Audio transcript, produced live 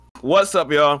What's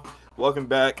up, y'all? Welcome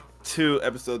back to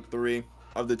episode 3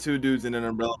 of the Two Dudes in an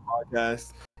Umbrella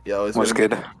podcast. Yo, it's been What's a minute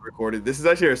good? since we recorded. This is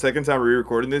actually our second time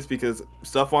re-recording this because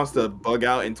stuff wants to bug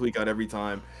out and tweak out every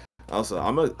time. Also,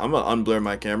 I'm gonna unblur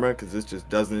my camera because this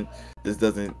doesn't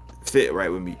fit right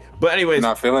with me. But anyways,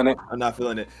 Not feeling it? I'm not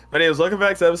feeling it. But anyways, welcome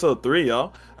back to episode 3,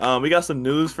 y'all. We got some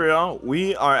news for y'all.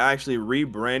 We are actually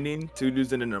rebranding Two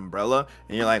Dudes in an Umbrella.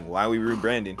 And you're like, why are we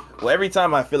rebranding? Well, every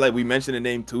time I feel like we mention the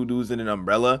name Two Dudes in an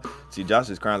Umbrella, see, Josh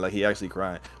is crying like he actually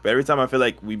crying. But every time I feel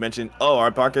like we mention, oh,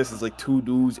 our podcast is like Two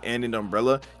Dudes and an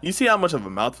Umbrella, you see how much of a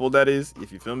mouthful that is,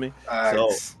 if you feel me?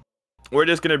 So we're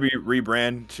just gonna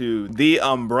rebrand to the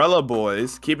Umbrella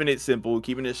Boys, keeping it simple,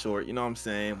 keeping it short. You know what I'm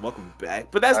saying? Welcome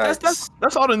back. But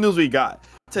that's all the news we got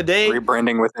today.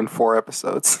 Rebranding within 4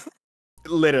 episodes.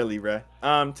 Literally, bruh.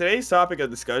 Today's topic of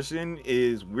discussion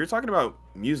is we're talking about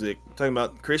music. We're talking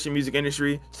about Christian music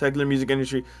industry, secular music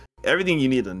industry, everything you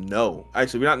need to know.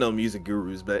 Actually, we're not no music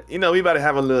gurus, but we about to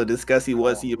have a little discussy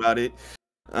whatsy about it.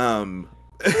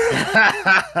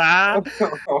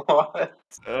 What?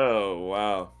 Oh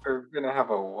wow. We're gonna have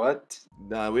a what?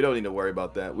 Nah, we don't need to worry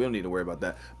about that. We don't need to worry about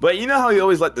that. But you know how we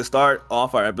always like to start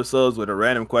off our episodes with a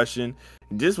random question?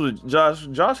 This was Josh.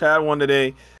 Josh had one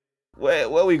today.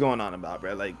 What are we going on about,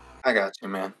 bro? Like, I got you,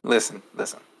 man. Listen.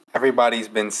 Everybody's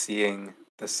been seeing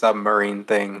the submarine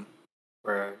thing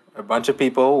where a bunch of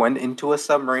people went into a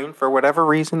submarine for whatever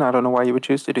reason. I don't know why you would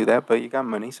choose to do that, but you got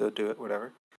money, so do it,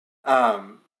 whatever.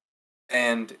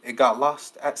 And it got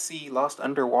lost at sea, lost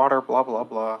underwater, blah, blah,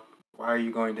 blah. Why are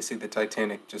you going to see the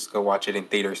Titanic? Just go watch it in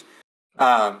theaters.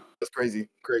 that's crazy.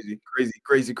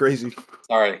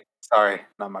 Sorry,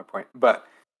 not my point. But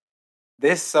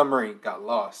this submarine got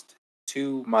lost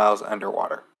 2 miles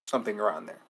underwater, something around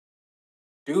there.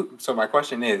 So my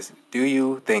question is, do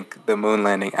you think the moon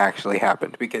landing actually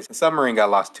happened? Because the submarine got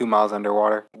lost 2 miles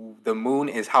underwater. The moon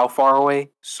is how far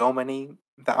away? So many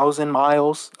thousand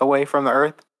miles away from the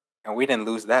Earth, and we didn't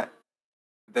lose that.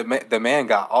 The man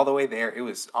got all the way there. It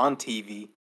was on TV.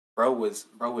 Bro was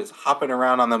hopping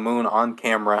around on the moon on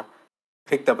camera.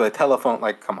 Picked up a telephone.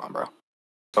 Like, come on, bro.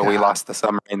 But we lost the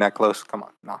submarine that close. Come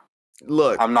on, nah.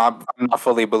 Look, I'm not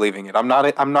fully believing it. I'm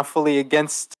not fully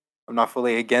against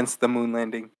the moon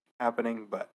landing happening,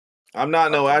 but I'm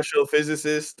not no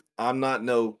astrophysicist. I'm not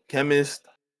no chemist.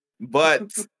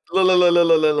 But look.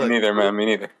 me neither, man. Me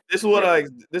neither. This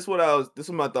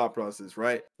is my thought process,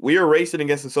 right? We are racing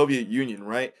against the Soviet Union,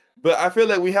 right? But I feel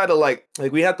like we had to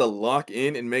lock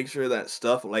in and make sure that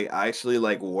stuff actually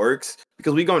works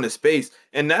because we go into space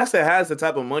and NASA has the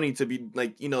type of money to be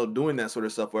doing that sort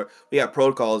of stuff where we have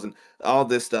protocols and all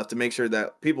this stuff to make sure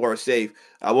that people are safe.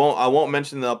 I won't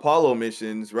mention the Apollo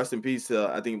missions. Rest in peace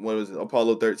to I think what was it,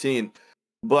 Apollo 13.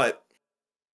 But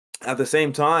at the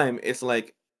same time, it's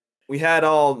like we had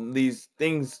all these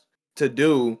things to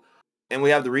do and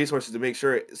we have the resources to make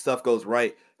sure stuff goes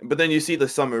right. But then you see the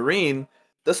submarine.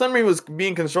 The submarine was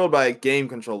being controlled by a game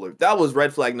controller. That was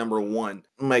red flag number one.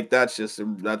 I'm like, that's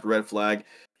red flag.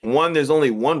 One, there's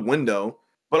only one window,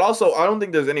 but also I don't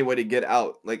think there's any way to get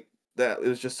out. Like that, it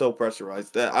was just so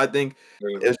pressurized that I think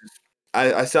it's just,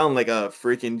 I sound like a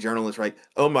freaking journalist, right?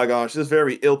 Oh my gosh, this is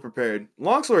very ill prepared.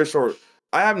 Long story short,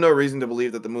 I have no reason to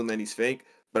believe that the moon landing's fake,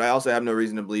 but I also have no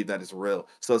reason to believe that it's real.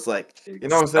 So it's like, you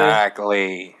know what I'm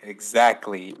saying?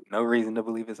 Exactly. No reason to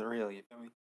believe it's real. You feel me?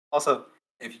 Also,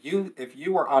 if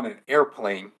you were on an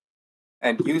airplane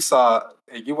and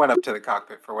you went up to the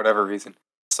cockpit for whatever reason,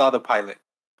 saw the pilot's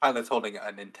holding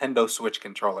a Nintendo Switch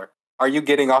controller. Are you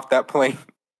getting off that plane?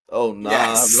 Oh nah,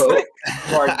 Yes. bro. You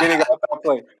are getting off that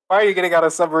plane. Why are you getting out of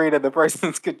a submarine and the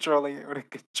person's controlling it with a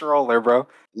controller, bro?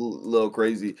 Little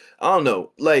crazy. I don't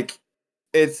know. Like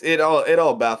it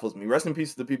all baffles me. Rest in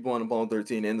peace to the people on Apollo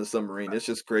 13 and the submarine. It's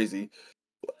just crazy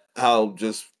how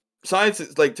just science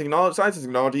and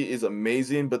technology is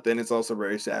amazing, but then it's also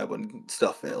very sad when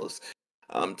stuff fails.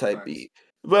 Type Facts. B.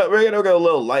 But we're gonna go a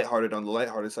little lighthearted on the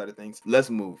lighthearted side of things. Let's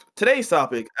move. Today's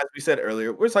topic, as we said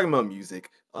earlier, we're talking about music,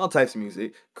 all types of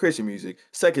music, Christian music,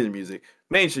 secular music,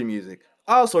 mainstream music,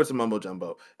 all sorts of mumbo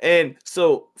jumbo. And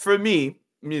so for me,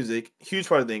 music, huge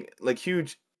part of the thing, like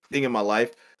huge thing in my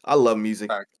life. I love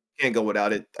music. Facts. Can't go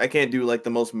without it. I can't do like the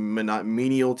most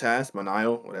menial task,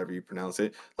 menial, whatever you pronounce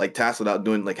it, like tasks without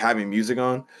doing like having music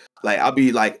on. Like I'll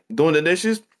be like doing the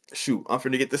dishes. Shoot, I'm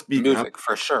finna get the speaker. Music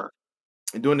for sure.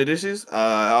 Doing the dishes.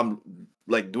 I'm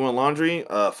like doing laundry,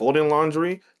 folding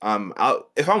laundry. I'm out.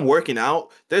 If I'm working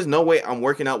out, there's no way I'm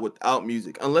working out without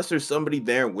music. Unless there's somebody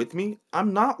there with me,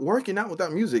 I'm not working out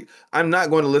without music. I'm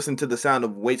not going to listen to the sound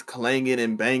of weights clanging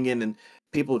and banging and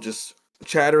people just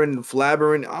chattering and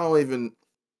flabbering.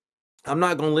 I'm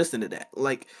not going to listen to that.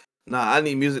 Like Nah, I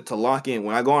need music to lock in.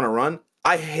 When I go on a run,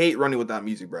 I hate running without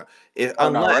music, bro. Oh no,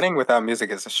 Unless running without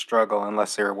music is a struggle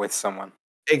unless you're with someone.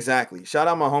 exactly. Shout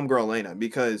out my homegirl Elena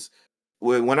because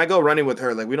when I go running with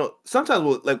her, like we don't. Sometimes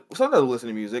we'll listen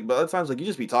to music, but other times like you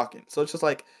just be talking. So it's just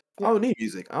like I Yeah. don't need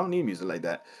music. I don't need music like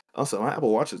that. Also, my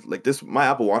Apple Watch is like this. My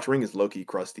Apple Watch ring is low key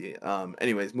crusty.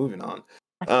 Anyways, moving on.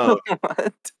 Um,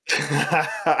 What?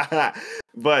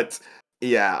 but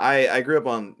yeah, I grew up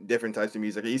on different types of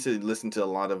music. I used to listen to a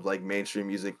lot of like mainstream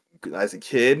music as a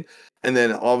kid, and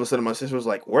then all of a sudden my sister was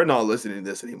like, "We're not listening to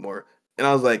this anymore," and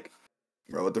I was like,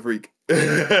 "Bro, what the freak?"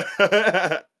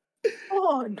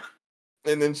 On.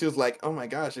 And then she was like, "Oh my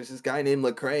gosh, there's this guy named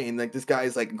Lecrae, and like this guy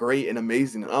is like great and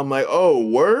amazing." And I'm like, "Oh,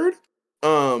 word."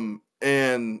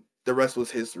 And the rest was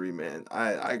history, man.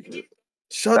 I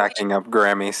shut Stacking up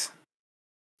Grammys. And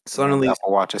the suddenly.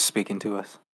 Apple Watch is speaking to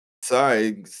us.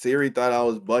 Sorry, Siri thought I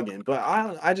was bugging, but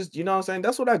I just, you know what I'm saying?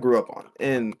 That's what I grew up on,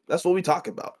 and that's what we talk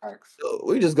about. Thanks. So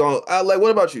we just go, like,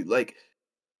 what about you? Like,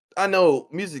 I know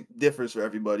music differs for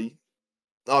everybody.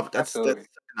 That's Absolutely.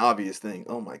 an obvious thing.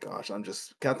 Oh my gosh, I'm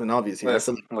just Captain Obvious here. I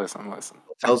feel Listen, like listen, listen.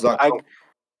 I hotels.com.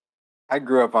 I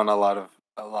grew up on a lot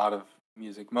of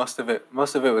music. Most of it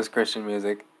was Christian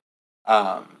music.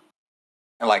 Um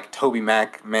and like Toby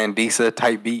Mac, Mandisa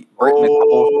type beat, Brit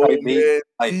Nicole Oh type beat. man,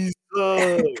 Like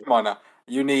Lisa. come on now.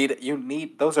 You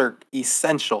need those are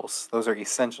essentials. Those are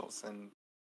essentials. And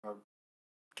uh,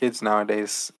 kids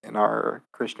nowadays in our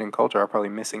Christian culture are probably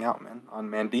missing out, man, on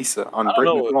Mandisa, on I don't Brit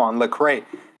know. Nicole, on Lecrae,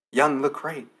 young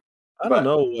Lecrae. I don't But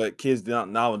know what kids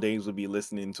nowadays would be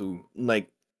listening to, like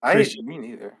I Christian. me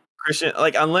neither.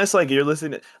 Like unless like you're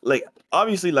listening like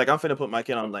obviously like I'm finna put my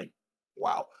kid on like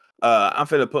wow. I'm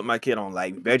finna put my kid on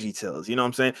like Veggie Tales, you know what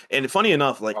I'm saying? And funny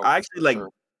enough, like Oh, I actually for sure.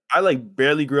 I like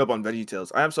barely grew up on Veggie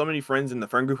Tales. I have so many friends in the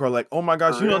friend group who are like, "Oh my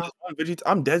gosh, For you know real? this one Veggie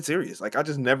I'm dead serious. Like I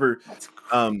just never That's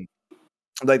crazy. um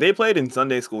like they played in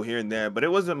Sunday school here and there, but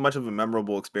it wasn't much of a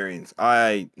memorable experience.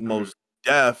 I Mhm. most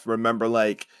remember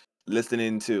like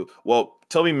listening to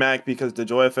Toby Mac because the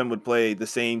Joy FM would play the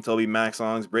same Toby Mac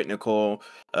songs, Brit Nicole,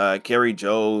 Carrie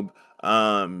Job,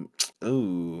 um,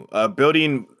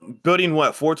 building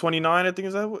what 429 I think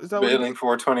is that what it Building is?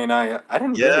 429. I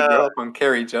didn't really Yeah, grow up on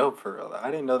Carrie Joe for real.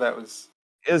 I didn't know that was.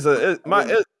 I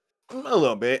didn't. a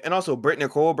little bit, and also Brit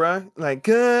Nicole, bro. Like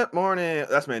good morning,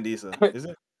 that's Mandisa, is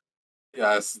it?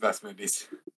 Yeah, that's my DC.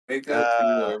 Wake up to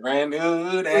Uh, a brand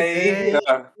new day. Okay,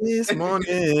 this morning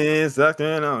is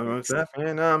sucking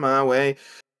on my way.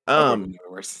 I wouldn't Um, know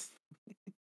the words.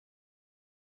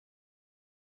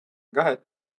 Go ahead.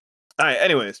 all right,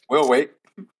 anyways, We'll wait.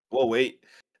 we'll wait.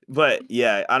 But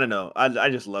yeah, I don't know. I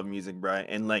just love music, bro.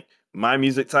 And like my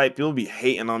music type, people be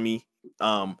hating on me.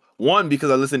 One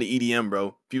because I listen to EDM,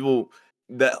 bro. People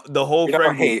the whole We don't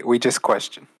friend group, hate. We just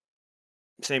question.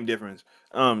 same difference.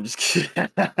 Just kidding.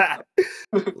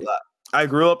 I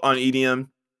grew up on EDM,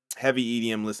 heavy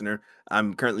EDM listener.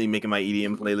 I'm currently making my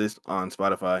EDM playlist on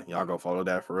Spotify. Y'all go follow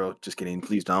that for real. Just kidding.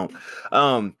 Please don't.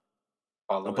 Um,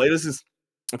 a Follow it. playlist is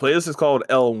a playlist is called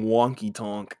El Wonky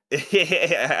Tonk.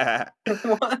 I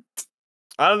What?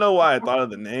 don't know why I thought of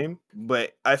the name,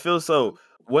 but I feel so.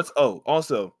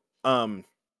 Also, um,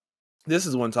 this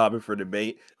is one topic for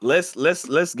debate.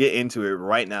 Let's get into it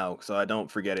right now so I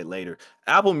don't forget it later.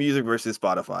 Apple Music versus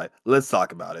Spotify. Let's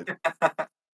talk about it.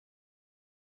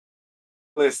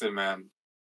 Listen, man.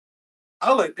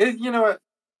 You know what?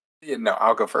 Yeah, no,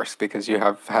 I'll go first because you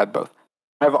have had both.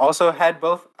 I've also had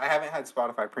both. I haven't had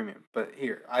Spotify Premium, but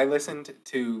here I listened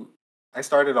to. I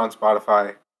started on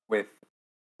Spotify with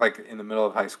like in the middle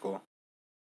of high school,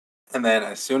 and then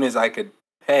as soon as I could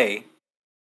pay,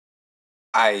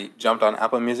 I jumped on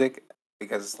Apple Music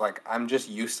because like I'm just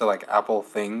used to like Apple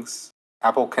things,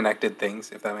 Apple connected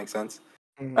things, if that makes sense.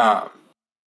 Mhm, Um,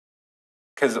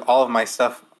 because all of my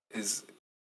stuff is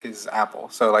Apple,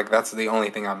 so like that's the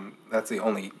only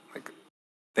like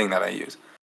thing that I use.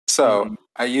 So mhm,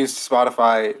 I used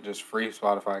Spotify, just free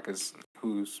Spotify, because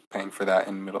who's paying for that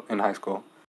in high school?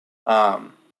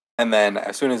 Um, and then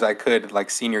as soon as I could, like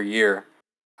senior year,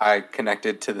 I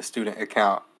connected to the student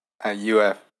account at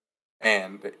UF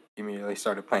and immediately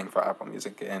started paying for Apple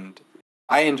Music. And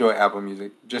I enjoy Apple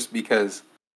Music just because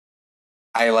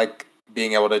I like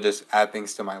being able to just add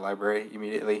things to my library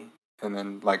immediately. And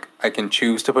then like I can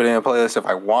choose to put in a playlist if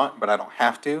I want, but I don't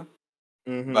have to.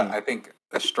 But mhm, I think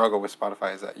the struggle with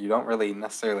Spotify is that you don't really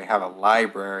necessarily have a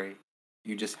library.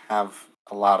 You just have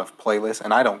a lot of playlists.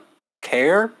 And I don't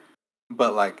care,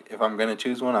 but like if I'm gonna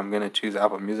choose one, I'm gonna choose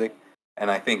Apple Music.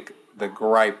 And I think the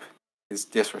gripe is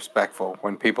disrespectful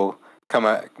when people come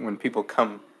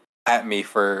at me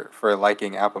for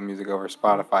liking Apple Music over mhm.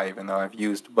 Spotify, even though I've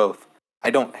used both. I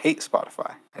don't hate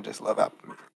Spotify. I just love Apple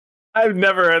Music. I've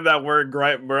never heard that word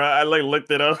gripe, bro. I like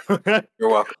looked it up. You're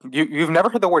welcome. You've never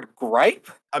heard the word gripe?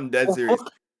 I'm dead serious.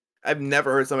 I've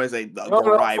never heard somebody say the You don't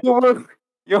know gripe. FUBU?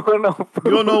 You don't know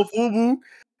You don't FUBU? know FUBU?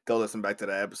 Go listen back to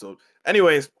that episode.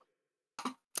 Anyways,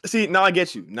 see, now I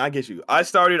get you. Now I get you. I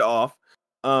started off.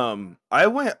 I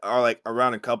went like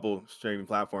around a couple streaming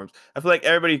platforms. I feel like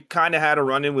everybody kind of had a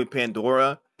run in with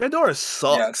Pandora. Pandora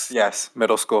sucks. Yes.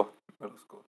 Middle school.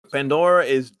 Pandora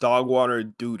is dog water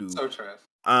doo doo. So trash.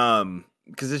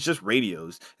 Because it's just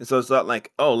radios, and so it's not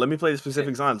like, oh, let me play the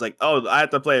specific song. It's like, oh, I have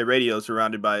to play a radio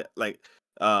surrounded by like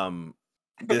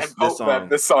this song. That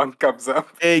this song comes up.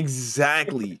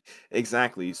 Exactly.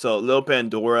 So Lil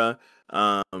Pandora,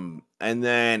 and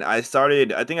then I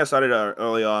think I started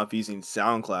early off using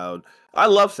SoundCloud. I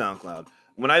love SoundCloud.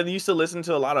 When I used to listen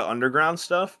to a lot of underground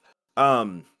stuff,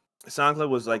 SoundCloud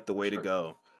was like the way to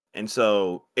go. And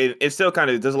so it still kind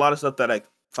of, there's a lot of stuff that I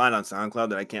find on SoundCloud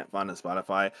that I can't find on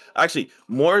Spotify. Actually,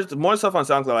 more stuff on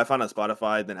SoundCloud I find on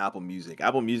Spotify than Apple Music.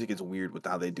 Apple Music is weird with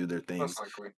how they do their things. Most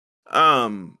likely.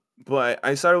 But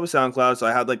I started with SoundCloud, so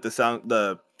I had like the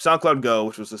SoundCloud Go,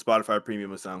 which was the Spotify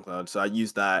premium of SoundCloud. So I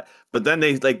used that. But then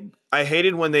I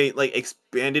hated when they like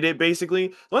expanded it. Basically,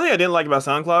 the only thing I didn't like about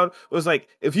SoundCloud was like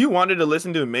if you wanted to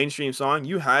listen to a mainstream song,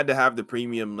 you had to have the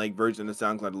premium like version of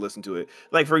SoundCloud to listen to it.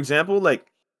 Like for example,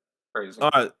 Crazy.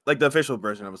 like the official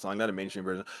version of a song, not a mainstream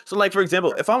version. So like for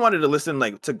example, if I wanted to listen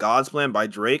like to God's Plan by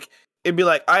Drake, it'd be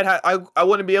like I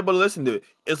wouldn't be able to listen to it.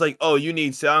 It's like, oh, you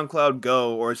need SoundCloud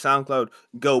Go or SoundCloud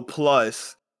Go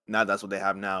Plus. Now that's what they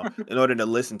have now in order to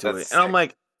listen to it. And I'm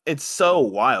like, it's so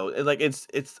wild.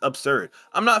 It's absurd.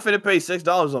 I'm not finna pay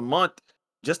 $6 a month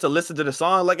just to listen to the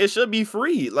song. Like it should be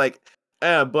free. But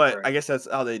Right. I guess that's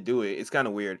how they do it. It's kind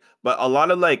of weird. But a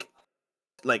lot of like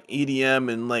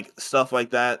EDM and like stuff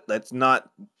like that that's not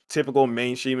typical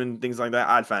mainstream and things like that,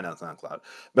 I'd find out SoundCloud.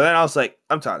 But then I was like,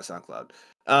 I'm tired of SoundCloud.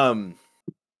 So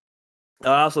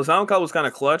SoundCloud was kind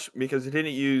of clutch because it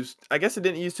didn't use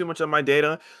too much of my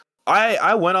data.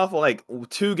 I went off of like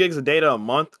 2 gigs of data a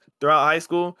month throughout high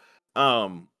school.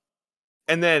 And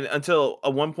then until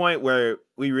at one point where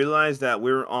we realized that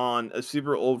we were on a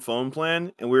super old phone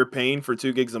plan and we were paying for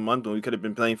 2 gigs a month when we could have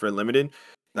been paying for limited.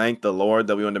 Thank the Lord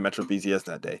that we went to Metro PCS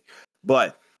that day.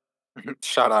 But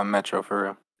shout out Metro for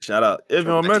real. Shout out. If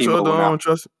you're on Metro, don't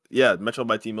trust. Yeah, Metro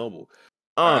by T-Mobile.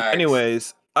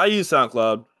 Anyways, I use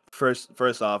SoundCloud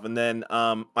first off, and then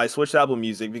I switched to Apple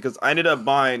Music because I ended up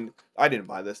buying. I didn't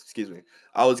buy this. Excuse me.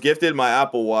 I was gifted my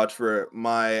Apple Watch for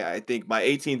my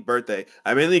 18th birthday.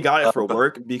 I mainly got it for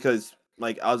work because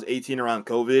like I was 18 around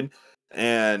COVID,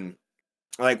 and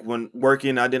like when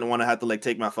working, I didn't want to have to like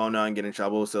take my phone out and get in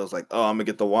trouble. So I was like, oh, I'm gonna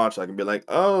get the watch. So I can be like,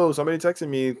 oh, somebody texted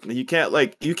me. You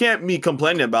can't be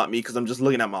complaining about me because I'm just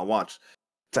looking at my watch.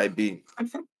 Type B.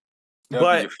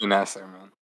 But finesser, man.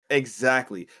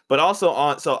 Exactly. But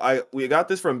also we got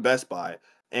this from Best Buy,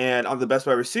 and on the Best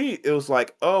Buy receipt, it was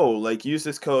like, oh, like use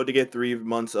this code to get 3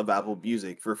 months of Apple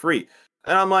Music for free.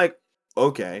 And I'm like,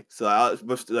 okay. So I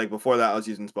was like, before that I was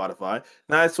using Spotify.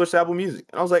 Now I switched to Apple Music.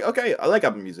 And I was like, okay, I like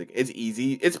Apple Music. It's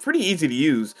easy. It's pretty easy to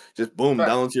use. Just boom,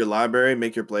 download to your library,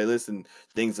 make your playlist and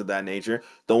things of that nature.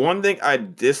 The one thing I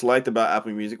disliked about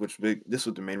Apple Music, this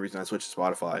was the main reason I switched to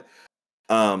Spotify.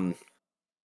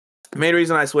 The main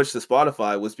reason I switched to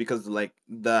Spotify was because like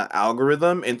the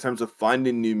algorithm in terms of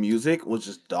finding new music was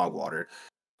just dog water.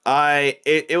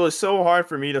 It was so hard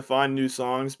for me to find new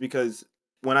songs because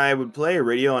when I would play a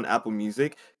radio on Apple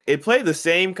Music, it played the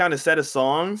same kind of set of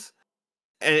songs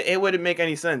and it wouldn't make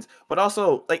any sense. But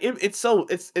also like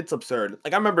it's absurd.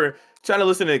 Like I remember trying to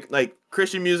listen to like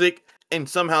Christian music and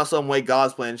somehow some way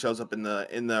God's Plan shows up in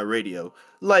the radio.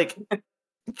 Like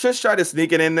just try to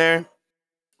sneak it in there.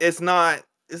 It's not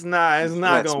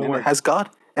gonna work. It has God.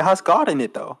 It has God in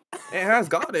it though. It has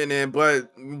God in it,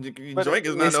 but Drake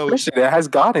is not. Christian. It has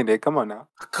God in it. Come on now.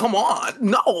 Come on,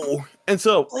 no. And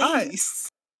so Please.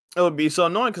 it would be so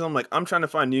annoying because I'm like, I'm trying to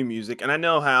find new music, and I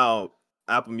know how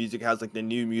Apple Music has like the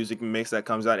new music mix that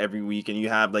comes out every week, and you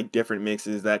have like different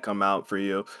mixes that come out for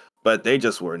you, but they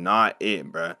just were not it,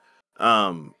 bruh.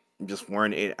 Just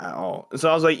weren't it at all. And so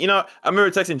I was like, I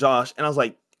remember texting Josh, and I was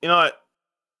like, you know what?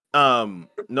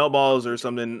 No balls or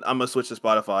something. I'm gonna switch to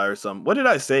Spotify or something. What did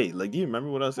I say? Like, do you remember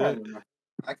what I said?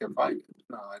 I can find it.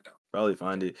 No, I don't. Probably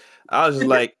find it. I was just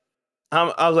like, I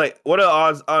was like, what are the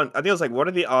odds? I think it was like, what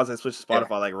are the odds I switch to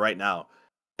Spotify like right now?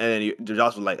 And then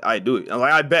Josh was like, I do it. I'm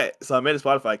like, I bet. So I made a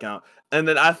Spotify account, and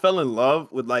then I fell in love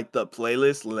with like the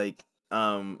playlist, like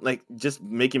just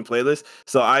making playlists.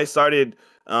 So I started.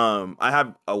 I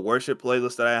have a worship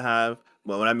playlist that I have.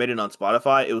 But when I made it on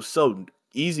Spotify, it was so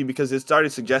easy because it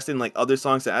started suggesting like other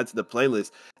songs to add to the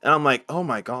playlist, and I'm like, oh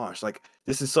my gosh, like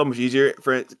this is so much easier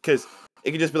for it because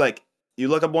it could just be like you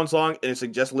look up one song and it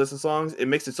suggests a list of songs. It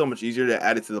makes it so much easier to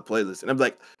add it to the playlist. And I'm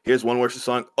like, here's one worship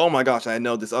song. Oh my gosh, I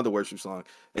know this other worship song.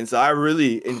 And so I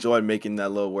really enjoyed making that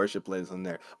little worship playlist on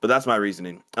there. But that's my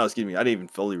reasoning. Oh, excuse me, I didn't even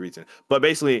fully reason. But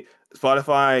basically,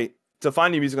 Spotify to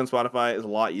find new music on Spotify is a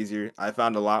lot easier. I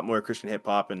found a lot more Christian hip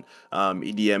hop and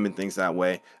EDM and things that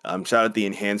way. Shout out the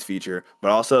enhanced feature, but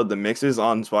also the mixes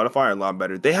on Spotify are a lot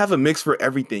better. They have a mix for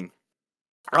everything.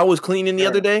 I was cleaning the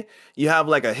other Sure. day. You have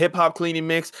like a hip hop cleaning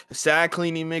mix, a sad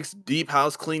cleaning mix, deep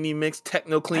house cleaning mix,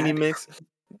 techno cleaning mix,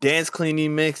 dance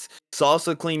cleaning mix,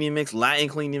 salsa cleaning mix, Latin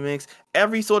cleaning mix.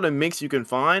 Every sort of mix you can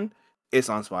find, it's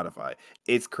on Spotify.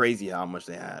 It's crazy how much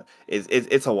they have.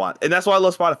 It's a lot, and that's why I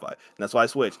love Spotify. And that's why I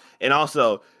switched. And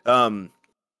also,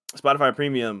 Spotify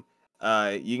Premium,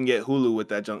 you can get Hulu with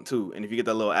that junk too. And if you get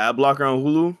that little ad blocker on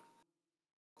Hulu,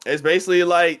 it's basically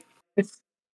like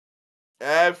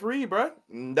ad free, bro.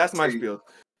 That's my See, spiel.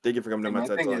 Thank you for coming to see,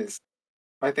 my TED Talk.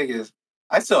 my thing is,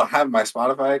 I still have my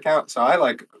Spotify account, so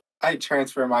I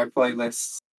transfer my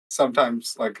playlists.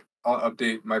 Sometimes, like I'll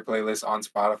update my playlist on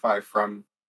Spotify from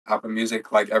Apple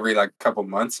Music, like every like couple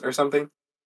months or something.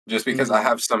 Just because I Mhm.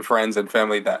 have some friends and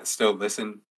family that still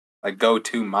listen, like go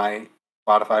to my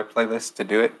Spotify playlist to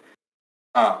do it.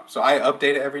 So I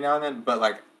update it every now and then, but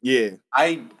like Yeah.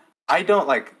 I I don't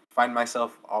like find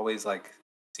myself always like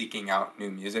seeking out new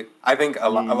music. I think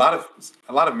Mm.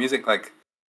 a lot of music like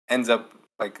ends up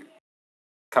like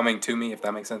coming to me, if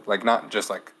that makes sense. Like not just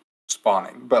like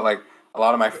spawning, but like a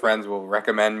lot of my friends will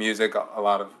recommend music. A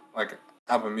lot of like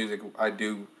Apple Music, I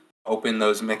do open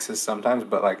those mixes sometimes,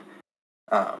 but like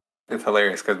um, it's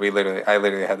hilarious because I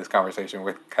literally had this conversation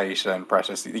with Kaisha and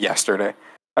Precious yesterday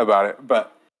about it.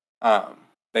 But um,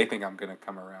 they think I'm gonna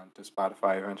come around to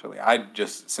Spotify eventually. I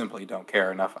just simply don't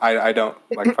care enough. I don't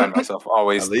like find myself At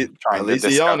always least, at trying to least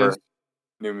he honest. discover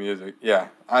new music. Yeah,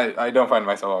 I don't find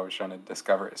myself always trying to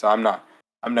discover it. So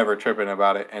I'm never tripping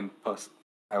about it. And plus,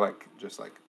 I like just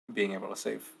like being able to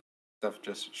save stuff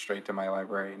just straight to my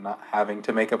library and not having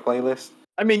to make a playlist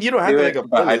I mean, you don't have do to make it. a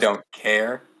But I playlist. don't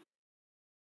care.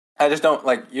 I just don't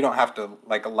like. You don't have to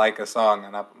like a song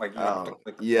and like you don't have to Oh,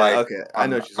 click yeah. like Okay, I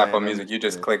know on what you're Apple saying. I know Music. what You just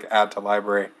you're saying. click add to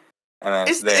library, and then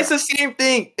it's It's there. the same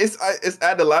thing. It's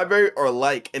add the library or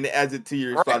like, and it adds it to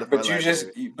your Right, Spotify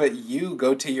library. but you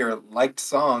go to your liked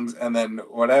songs and then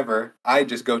whatever. I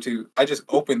just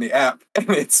open the app and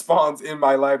it spawns in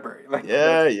my library. Like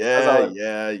Yeah, that's yeah, all.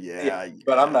 yeah, Yeah, yeah,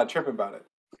 but I'm yeah. not tripping about it.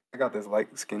 I got this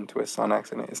light skin twist on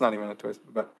accident. It's not even a twist,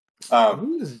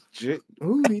 um,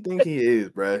 Who do you think he is,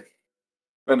 bruh?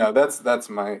 but no, that's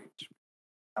my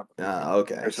Apple Music Ah,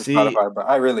 okay. versus See, Spotify, but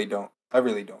I really don't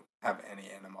have any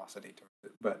animosity towards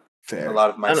it. But a fair. lot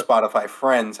of my I don't, Spotify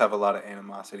friends have a lot of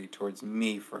animosity towards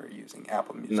me for using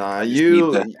Apple Music. nah,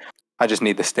 you I just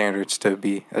need the standards to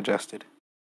be adjusted.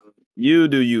 you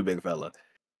do you, big fella.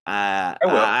 I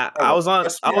will.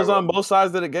 Trust I me, I was will. on both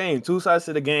sides of the game, two sides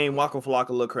to the game. Waka Flocka,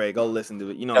 Lil Craig, go listen to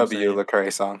it. You know what I'm W. saying?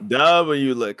 Lecrae song.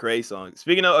 W Lil Craig song.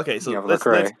 Speaking of, okay, Speaking so of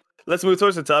Lecrae, let's move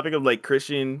towards the topic of like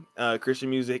Christian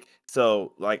music.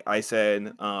 So like I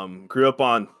said, grew up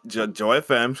on Joy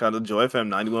FM. Shout out to Joy FM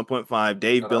 91.5.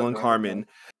 Dave, shout Bill, out and Joy FM. Carmen.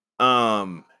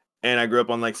 Um, and I grew up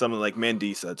on like some of like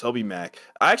Mandisa, Toby Mac.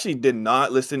 I actually did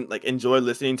not enjoy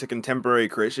listening to contemporary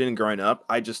Christian growing up.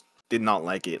 I just did not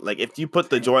like it. Like if you put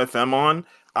the Same. Joy FM on,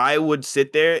 I would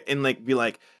sit there and like be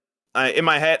like, in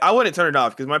my head, I wouldn't turn it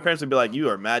off because my parents would be like, "You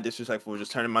are mad disrespectful,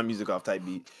 just turning my music off." Type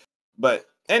beat, but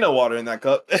ain't no water in that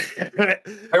cup.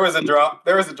 There was a drop.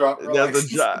 There was a drop. There's a Relax.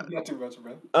 job. Not too much,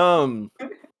 man. Um,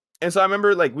 and so I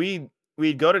remember like we'd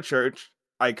go to church.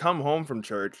 I come home from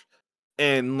church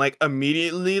and like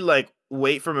immediately like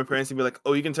wait for my parents to be like,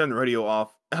 "Oh, you can turn the radio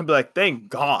off." I'd be like, "Thank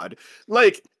God!"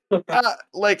 Like,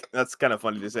 like that's kind of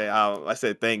funny to say. How I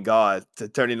said, "Thank God" to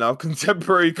turning off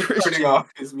contemporary Turning Christian. off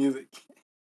his music.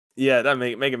 Yeah, that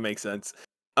make it make sense.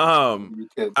 You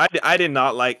kids. I did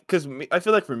not like because I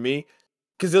feel like for me,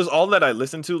 because it was all that I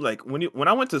listened to. Like when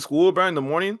I went to school, bro, in the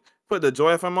morning, put the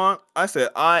Joy FM on. I said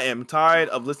I am tired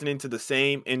of listening to the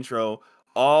same intro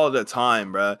all the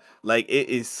time, bro. Like it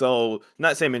is so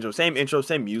not same intro,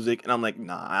 same music, and I'm like,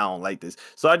 nah, I don't like this.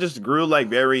 So I just grew like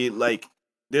very like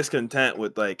discontent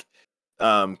with like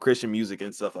Christian music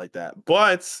and stuff like that.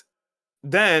 But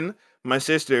then my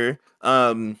sister,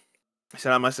 shout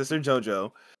out my sister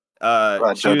JoJo,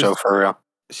 About she JoJo was for real.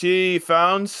 she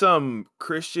found some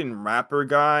Christian rapper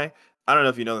guy. I don't know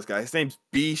if you know this guy. His name's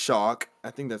B Shock.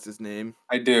 I think that's his name.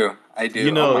 I do.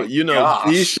 Oh my You know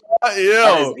B gosh. Shock. That is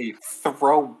Yo. a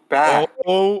throwback.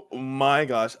 Oh my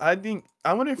gosh. I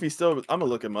wonder if he's still. I'm gonna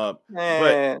look him up. But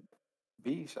Man,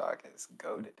 B Shock is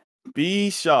goaded. B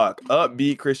Shock,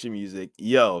 upbeat Christian music.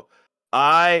 Yo,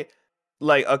 I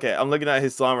like. Okay, I'm looking at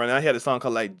his song right now. He had a song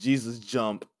called like Jesus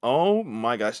Jump. Oh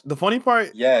my gosh. The funny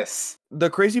part, Yes. the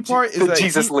crazy part is The that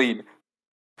Jesus he. lead.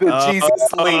 The Uh, Jesus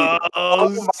lead. oh, Oh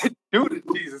my, do the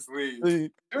Jesus lead.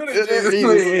 lead. Do the Do the Jesus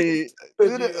Jesus lead. lead. The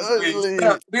Do the Jesus lead.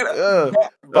 lead. Do Uh,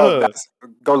 that. Bro, uh.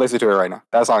 go listen to it right now.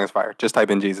 That song is fire. Just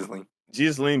type in Jesus lead.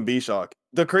 Jesus Lean B Shock.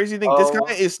 The crazy thing, this guy Oh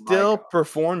is my still God.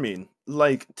 performing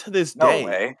like to this No day.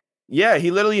 way. Yeah, he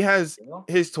literally has Still?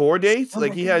 his tour dates. Still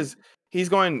Like making music. he's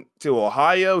going to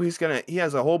Ohio. He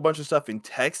has a whole bunch of stuff in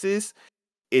Texas.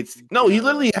 He Yeah.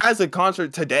 literally has a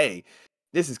concert today.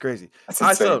 This is crazy. That's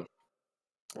I insane. so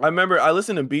I remember I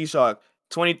listened to B Shock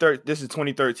 2013. This is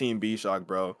 2013 B Shock,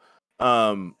 bro.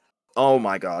 Oh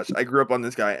my gosh, I grew up on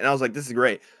this guy, and I was like, this is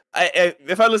great.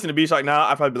 If I listen to B Shock now,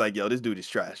 I'd probably be like, yo, this dude is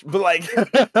trash. But like,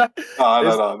 it's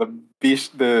No.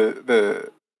 The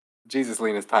Jesus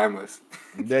lean is timeless.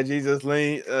 that Jesus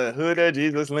lean, who that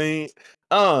Jesus lean,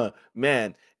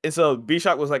 man. And so B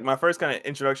Shock was like my first kind of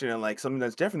introduction in like something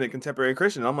that's different than contemporary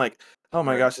Christian. I'm like, oh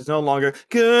my Right. gosh, it's no longer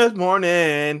good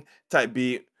morning type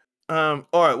beat. Or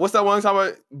what's that one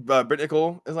song about Brit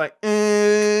Nicole? It's like,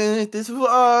 this for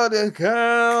all the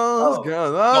girls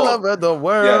all over the Yes.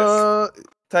 world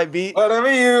type beat.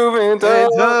 Whatever you've been And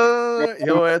told.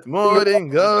 you're worth more than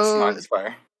That song gold. is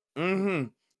fire. Mm-hmm.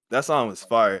 That song was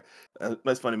fire.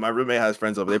 That's funny. My roommate has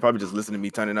friends over. They probably just listen to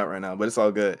me turning up right now, but it's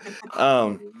all good.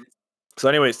 So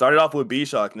anyway, started off with B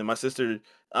Shock, and then my sister,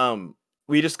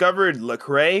 we discovered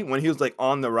Lecrae when he was like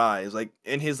on the rise, like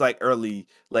in his early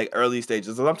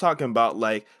stages. And I'm talking about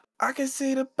like I can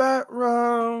see the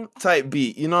background type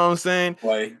beat. You know what I'm saying?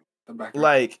 Play the background.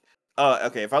 Like,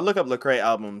 okay. If I look up Lecrae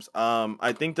albums,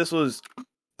 I think this was,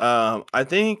 I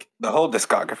think. The whole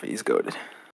discography is goaded.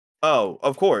 Oh,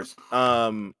 of course.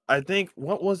 I think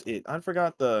what was it? I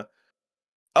forgot the.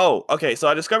 Oh, okay. So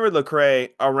I discovered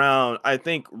Lecrae around I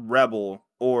think Rebel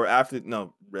or after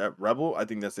no Rebel. I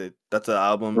think that's it. That's an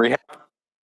album. Rehab.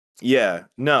 Yeah.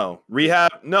 No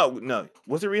Rehab. No.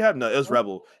 Was it Rehab? No, it was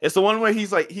Rebel. It's the one where he's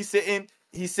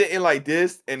sitting like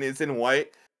this, and it's in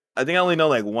white. I think I only know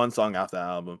like one song off that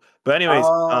album. But anyways,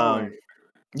 Oh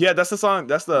yeah, that's the song.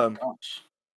 my gosh.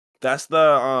 That's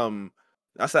the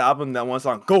that's the album. That one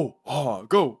song. Go hard,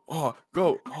 go hard,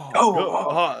 go hard, go Oh,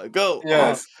 hard, go hard.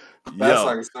 yes. That Yo,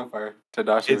 song is so fire.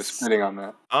 Tadashi was it's spitting on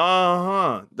that.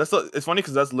 It's funny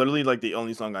because that's literally like the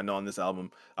only song I know on this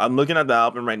album. I'm looking at the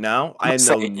album right now. I'm a I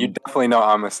saint. You know definitely know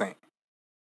I'm a saint.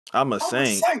 I'm a I'm a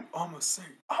saint. saint. I'm a saint.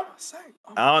 I'm a saint.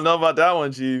 I don't know about that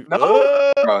one, Chief.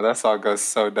 No, bro, that song goes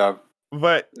so dumb.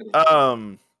 But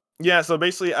yeah. So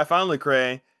basically, I found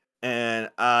Lecrae, and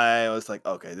I was like,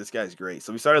 okay, this guy's great.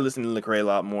 So we started listening to Lecrae a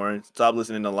lot more. Stopped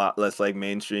listening to a lot less like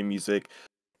mainstream music.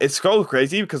 It's so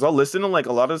crazy because I'll listen to like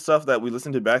a lot of stuff that we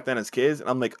listened to back then as kids, and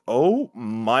I'm like, oh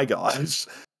my gosh,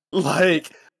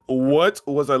 like what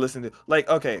was I listening to? Like,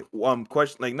 okay,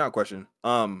 question, like not question,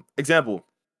 example,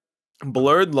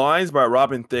 "Blurred Lines" by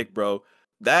Robin Thicke, bro.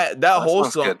 That That whole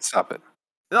song's song. good. Stop it.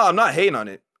 No, I'm not hating on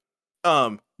it.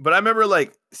 But I remember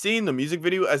like seeing the music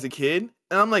video as a kid,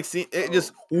 and I'm like seeing it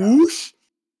just whoosh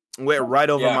went right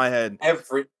over Yeah. my head.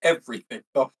 Everything.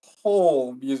 The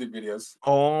whole music videos.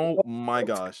 Oh my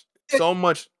gosh, so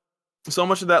much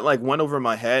of that like went over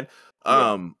my head.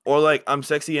 Yeah. Or like I'm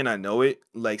sexy and I know it.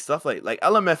 Like stuff like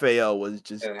LMFAO was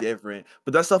just Yeah. different.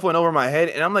 But that stuff went over my head,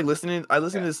 and I'm like I listen Yeah.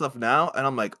 to this stuff now, and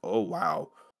I'm like, oh wow,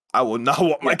 I will not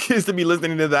want my Yeah. kids to be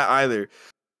listening to that either.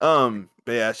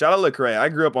 But yeah, shout out Lecrae. I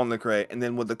grew up on Lecrae, and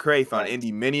then with Lecrae, found Nice.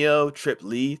 Indie Mineo, Trip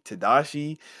Lee,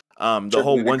 Tadashi, the Trip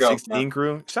whole Lee the GOAT, 116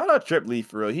 crew. Shout out Trip Lee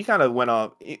for real. He kind of went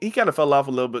off. He kind of fell off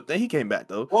a little bit. Then he came back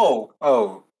though. Whoa.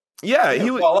 Oh. Yeah, He he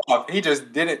didn't was. fall off. He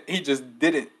just didn't. He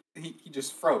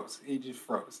just froze. He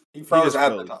froze. He He froze just at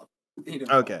the froze. top. He didn't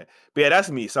fall. Okay, but yeah, that's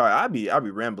me. Sorry, I'll be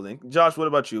rambling. Josh, what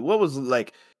about you? What was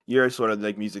like your sort of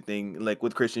like music thing, like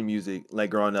with Christian music, like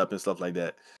growing up and stuff like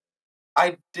that?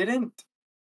 I didn't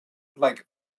like.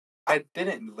 I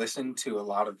didn't listen to a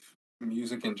lot of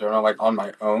music in general, like on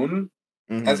my own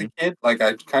as a Mm-hmm. kid. Like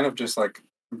I kind of just like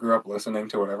grew up listening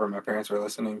to whatever my parents were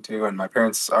listening to, and my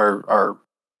parents are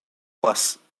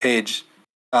plus age,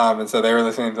 and so they were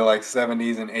listening to like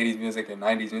 70s and 80s music and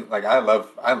 90s music. Like I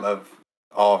love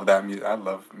all of that music. I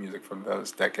love music from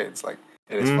those decades. Like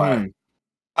it is fire. Mm-hmm.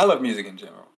 I love music in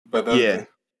general, but Yeah.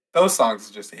 those songs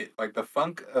just hit. Like the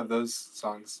funk of those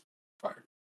songs, fire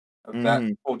of that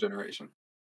Mm-hmm. whole generation.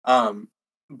 Um,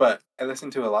 but I listen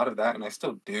to a lot of that, and I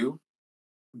still do.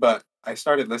 But I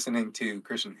started listening to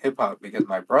Christian hip hop because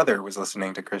my brother was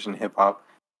listening to Christian hip hop.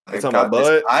 You I talking about got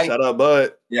this Bud? Shout out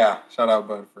Bud. yeah, shout out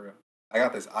Bud for real. I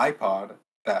got this iPod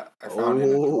that I found in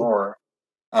a Oh, drawer.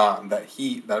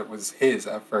 That was his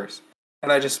at first,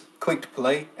 and I just clicked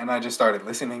play and I just started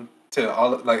listening to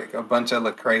like a bunch of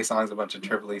Lecrae songs, a bunch of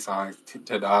Triple E songs,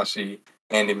 Tadashi,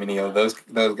 Andy Mineo,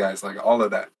 those guys, like all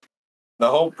of that.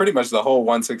 Pretty much the whole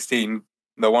 116,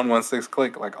 the 116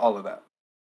 click, like all of that.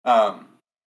 Um,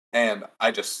 and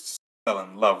I just fell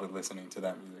in love with listening to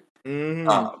that music.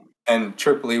 mm-hmm. And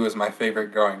Triple E was my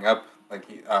favorite growing up. Like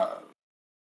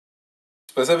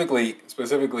specifically,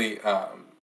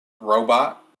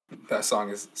 Robot. That song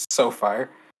is so fire.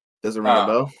 Doesn't ring a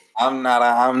bell. I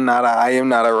am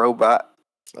not a robot.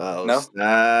 Oh No,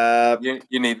 snap!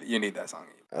 you need that song.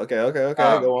 Okay. Um,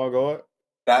 Go on.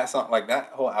 that song, like that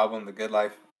whole album, The Good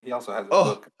Life. He also has a Oh,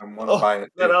 book. I want to buy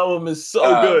it that too. album is so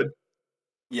Um, good.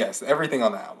 yes, everything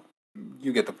on the album.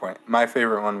 You get the point. My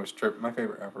favorite one was My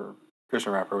favorite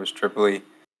Christian rapper was Triple E.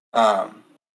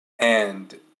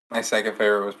 And my second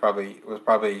favorite was probably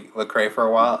Lecrae for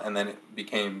a while, and then it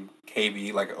became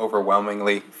KB, like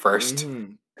overwhelmingly first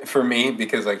Mm-hmm. for me,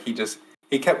 because like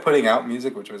he kept putting out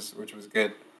music which was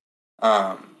good.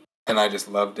 And I just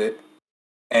loved it.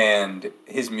 And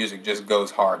his music just goes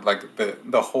hard. Like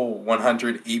the whole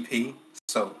 100 EP,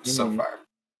 so Mm-hmm. far.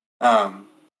 Um,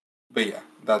 but yeah,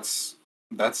 that's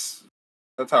that's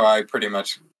how I pretty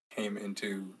much came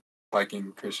into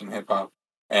liking Christian hip hop,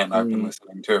 and I've been Mm-hmm.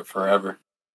 listening to it forever.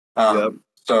 Yep.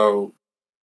 So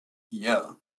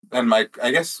yeah, and I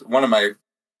guess one of my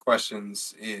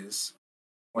questions is,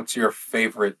 what's your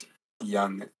favorite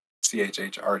young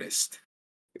CHH artist,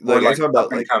 or Like I like talk up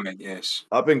about and like coming ish?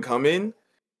 up and coming.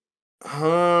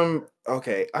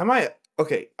 Okay. I might.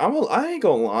 Okay. I ain't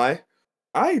gonna lie.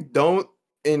 I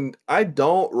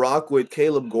don't rock with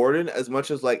Caleb Gordon as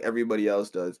much as like everybody else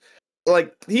does.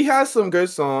 Like he has some good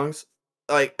songs,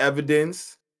 like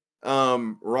Evidence,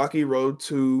 Rocky Road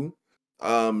 2,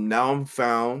 Now I'm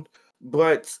Found,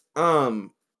 but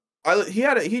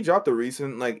he dropped a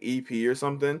recent like EP or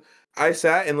something. I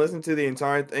sat and listened to the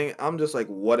entire thing. I'm just like,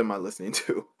 what am I listening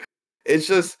to? It's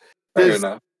just Fair this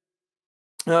enough.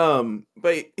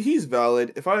 but he's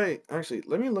valid. If I actually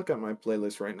let me look at my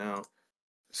playlist right now,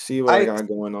 see what I I got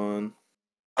going on.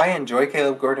 I enjoy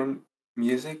Caleb Gordon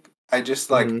music. I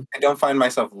just like Mhm. I don't find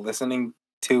myself listening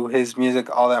to his music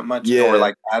all that much, or Yeah.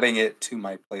 like adding it to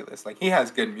my playlist. Like he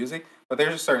has good music, but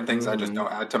there's just certain things I just Mhm.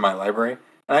 don't add to my library,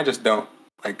 and I just don't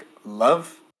like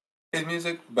love his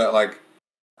music. But like,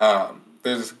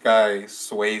 there's this guy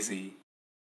Swayze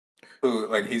who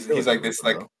like I feel he's like I like know this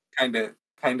that though. like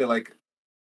kind of like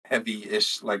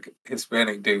heavy-ish like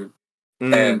Hispanic dude,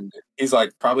 Mm. and he's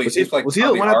like Was he the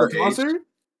probably one at the our age. concert?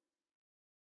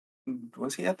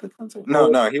 Was he at the concert? No,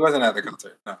 Or no, he wasn't at the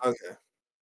concert. No, okay.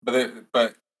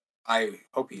 but I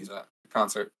hope he's at the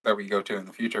concert that we go to in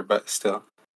the future. But still,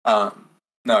 um,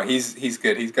 no, he's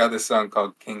good. He's got this song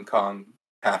called King Kong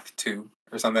Path 2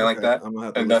 or something like Okay. that, I'm gonna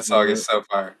have to and that listen song to is it. so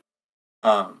fire.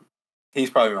 Um, he's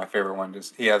probably my favorite one.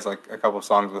 Just he has like a couple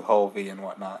songs with Holvey and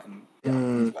whatnot, and yeah,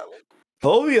 he's Mm. valid.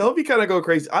 Hovey kind of go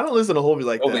crazy. I don't listen to Hovey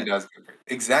like Holvey that. does go great.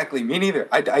 Exactly, me neither.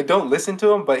 I don't listen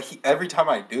to him, but every time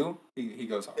I do, he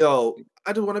goes hard. Yo,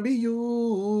 I just want to be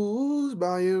used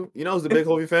by you. You know who's the big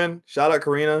Hovey fan? Shout out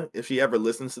Karina if she ever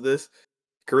listens to this.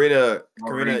 Karina is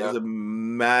Marina. a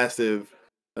massive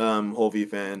Hovey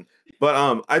fan.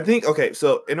 But I think okay,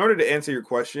 so in order to answer your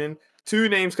question, two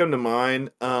names come to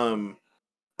mind. I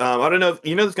don't know if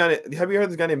you know this guy. Have you heard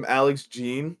this guy named Alex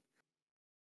Jean?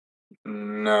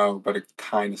 No, but it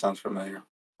kind of sounds familiar.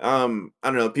 I don't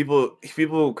know.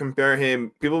 People compare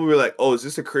him. People were like, "Oh, is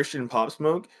this a Christian Pop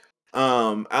Smoke?"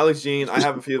 Alex Jean. I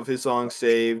have a few of his songs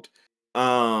saved.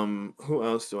 Who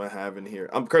else do I have in here?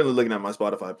 I'm currently looking at my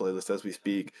Spotify playlist as we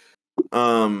speak.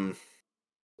 Um,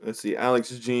 let's see, Alex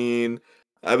Jean.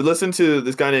 I've listened to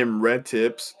this guy named Red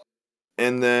Tips,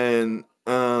 and then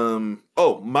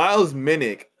Miles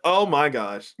Minnick. Oh my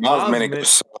gosh, Miles Minnick goes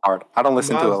so hard. I don't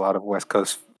listen to a Miles. lot of West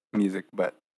Coast music,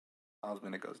 but Miles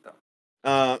Minnick goes dumb.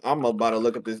 I'm about to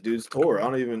look up this dude's tour. I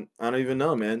don't even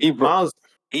know, man. He br- Miles.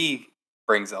 he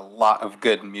brings a lot of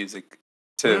good music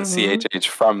to Mm-hmm. CHH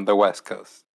from the West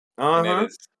Coast, and Uh-huh.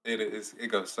 it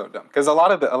goes so dumb because a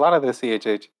lot of the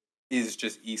CHH is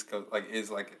just East Coast, like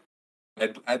is like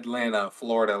Atlanta,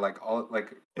 Florida, like all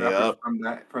like rappers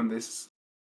Yep. from this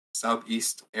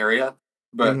southeast area.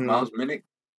 But Mm-hmm. Miles Minnick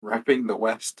rapping the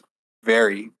West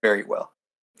very well.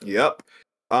 Yep.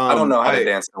 I don't know how to I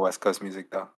dance to West Coast music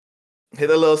though. hit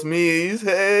a little sneeze.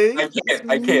 Hey, I it's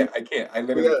can't. I me. can't. I can't. I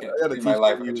literally can't. I gotta In my teach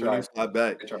life, that to I you when you try. slide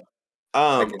back. I try.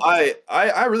 Like,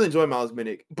 I really enjoy Miles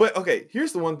Minnick, but okay,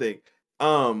 here's the one thing.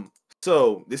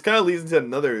 So this kind of leads into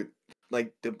another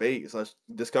like debate slash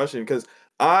discussion because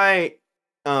I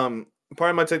part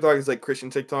of my TikTok is like Christian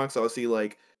TikTok, so I'll see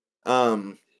like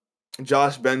um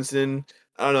Josh Benson.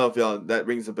 I don't know if y'all that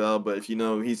rings a bell, but if you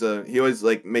know, he always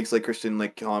like makes like Christian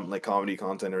like comedy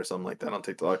content or something like that on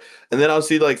TikTok. And then I'll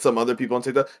see like some other people on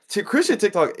TikTok. Christian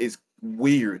TikTok is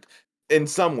weird in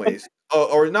some ways,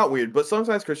 or not weird, but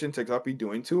sometimes Christian TikTok be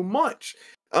doing too much.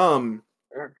 Um,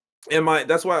 sure. and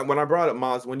that's why when I brought up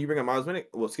Miles, when you bring up Miles Minnick,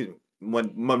 well, excuse me,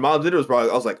 when Miles Minnick was brought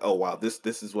up, I was like, oh wow, this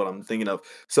is what I'm thinking of.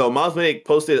 So Miles Minnick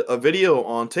posted a video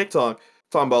on TikTok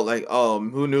talking about like,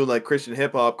 who knew like Christian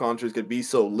hip hop concerts could be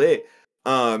so lit,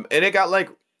 and it got like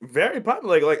very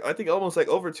popular, like I think almost like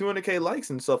over 200K likes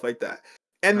and stuff like that.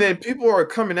 And then Mhm. people are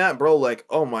coming at bro like,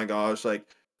 oh my gosh, like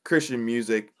Christian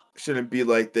music shouldn't be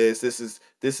like this. This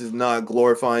is not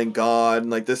glorifying God.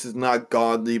 Like this is not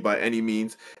godly by any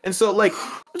means. And so like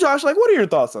Josh, like, what are your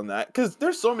thoughts on that? Because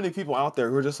there's so many people out there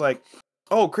who are just like,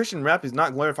 oh, Christian rap is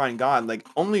not glorifying God. Like,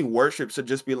 only worship should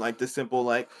just be like this simple,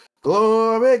 like,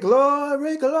 glory,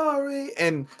 glory, glory,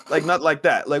 and like not like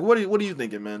that. Like, what are you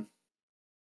thinking, man?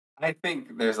 I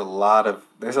think there's a lot of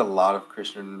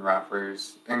Christian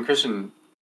rappers and Christian.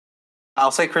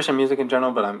 I'll say Christian music in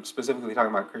general, but I'm specifically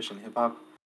talking about Christian hip hop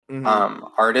Mm-hmm.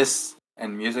 artists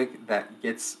and music that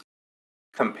gets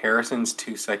comparisons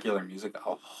to secular music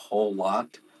a whole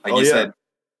lot. Like Oh you yeah,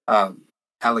 said,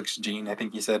 Alex Jean, I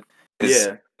think you said, is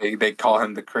yeah. they call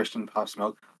him the Christian Pop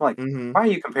Smoke. I'm like, Mm-hmm. why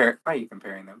are you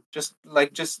comparing them? Just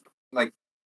like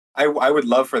I would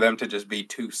love for them to just be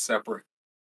two separate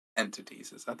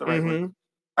entities. Is that the right word? Mm-hmm.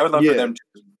 I would love for Yeah. them to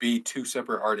just be two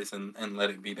separate artists and let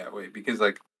it be that way because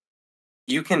like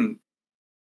you can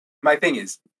my thing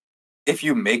is if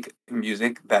you make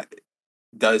music that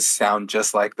does sound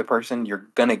just like the person, you're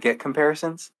gonna get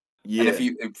comparisons. And Yeah.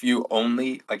 if you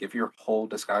only like if your whole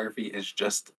discography is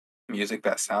just music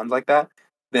that sounds like that,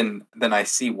 then I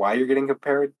see why you're getting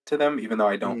compared to them, even though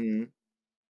I don't Mm-hmm.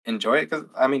 enjoy it. Because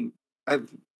I mean,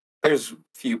 there's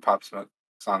few Pop Smoke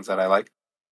songs that I like,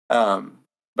 um,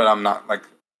 but I'm not like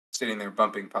sitting there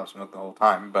bumping Pop Smoke the whole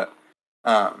time. But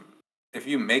um, if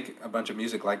you make a bunch of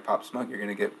music like Pop Smoke, you're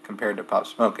gonna get compared to Pop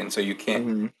Smoke, and so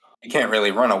Mm-hmm. you can't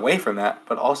really run away from that.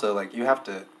 But also, like you have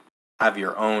to have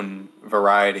your own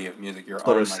variety of music, your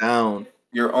Sort of own like sound.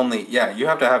 your only you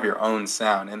have to have your own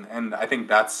sound, and I think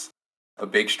that's a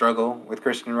big struggle with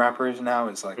Christian rappers now.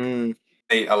 Is like Mm.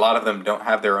 they a lot of them don't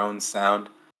have their own sound.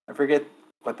 I forget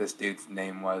what this dude's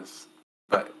name was,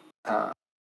 but uh,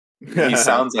 he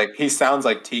sounds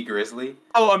like T Grizzly,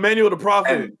 Oh, Emmanuel the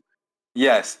Prophet. and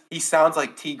yes, he sounds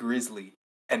like T Grizzly,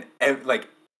 and like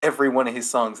every one of his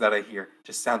songs that I hear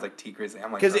just sounds like T Grizzly.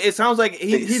 I'm like, Because bro, it sounds like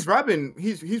he's please, rapping,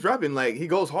 he's rapping like he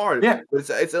goes hard, yeah, but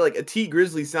it's like a T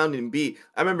Grizzly sounding beat.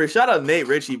 I remember shout out Nate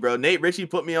Ritchie, bro. Nate Ritchie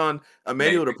put me on Nate,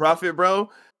 Emmanuel the Prophet, bro.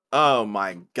 Oh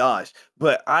my gosh.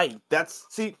 But that's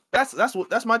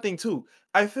my thing too.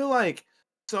 I feel like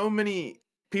so many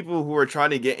people who are trying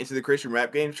to get into the Christian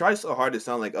rap game try so hard to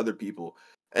sound like other people.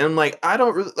 And I'm like, I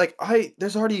don't really like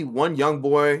there's already one young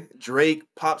boy, Drake,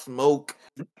 Pop Smoke.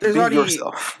 There's be already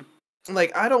yourself.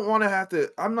 like I don't want to have to.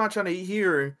 I'm not trying to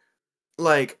hear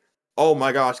like, oh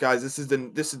my gosh, guys, this is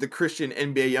the Christian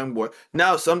NBA young boy.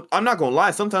 Now, I'm not gonna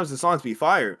lie. Sometimes the songs be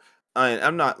fire.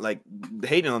 I'm not like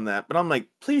hating on that, but I'm like,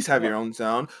 please have Yeah. your own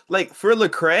sound. Like for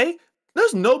Lecrae,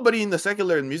 there's nobody in the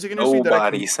secular music industry that I can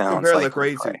Nobody sounds compare like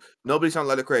Lecrae to. Lecrae. Nobody sounds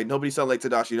like Lecrae. Nobody sounds like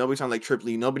Tadashi. Nobody sounds like Triple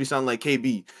E. Nobody sounds like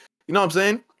KB. You know what I'm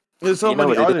saying? There's so You know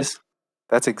many what it artists. is?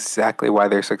 That's exactly why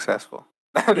they're successful.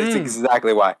 That's Mm,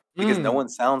 exactly why. Because no mm, one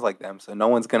sounds like them, so no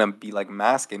one's gonna be like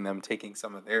masking them, taking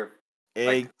some of their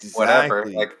like whatever.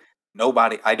 exactly. Like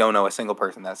nobody. I don't know a single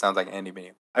person that sounds like Andy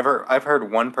Mineo. I've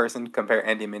heard one person compare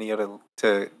Andy Mineo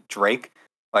to Drake.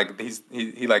 Like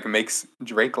he like makes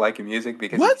Drake like music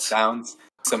because he What? sounds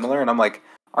similar, and I'm like,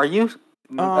 are you?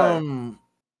 Um,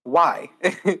 Why?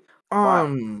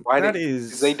 Why? Why that do?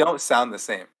 Because they is. don't sound the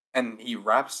same, and he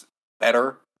raps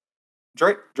better.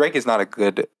 Drake is not a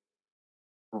good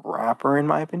rapper in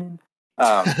my opinion.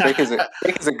 Drake is a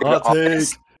good Hot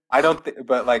artist. take. I don't think,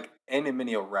 but like Andy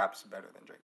Mineo raps better than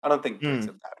Drake. I don't think Drake's Mm.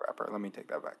 a bad rapper. Let me take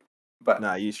that back. But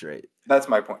Nah, you straight. that's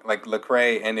my point. Like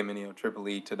Lecrae, Andy Mineo, Triple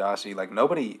E, Tadashi, like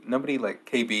nobody like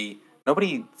KB,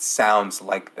 nobody sounds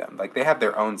like them. Like they have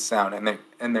their own sound,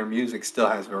 and their music still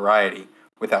has variety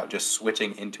without just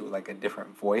switching into like a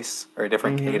different voice or a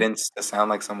different Mm-hmm. cadence to sound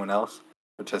like someone else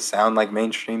or to sound like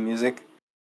mainstream music.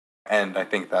 And I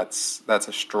think that's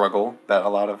a struggle that a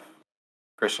lot of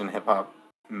Christian hip hop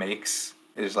makes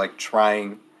is like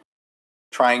trying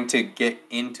trying to get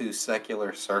into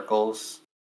secular circles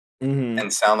Mm-hmm.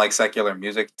 and sound like secular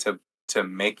music to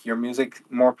make your music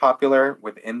more popular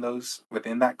within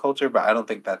that culture. But I don't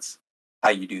think that's how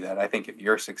you do that. I think if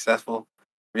you're successful,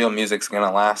 real music's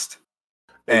gonna last,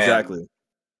 and Exactly.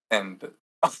 and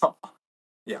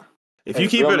yeah, If you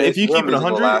keep real it music will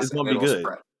 100, it's last gonna and be it'll good.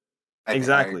 spread. I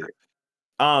Exactly. agree.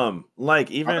 Like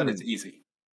Not that it's even easy.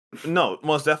 no,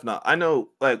 most definitely not. I know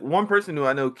like one person who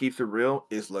I know keeps it real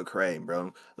is Lecrae,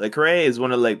 bro. Lecrae is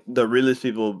one of like the realest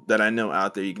people that I know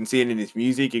out there. You can see it in his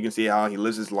music, you can see how he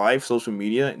lives his life, social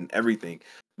media, and everything.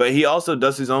 But he also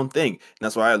does his own thing. And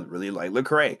that's why I really like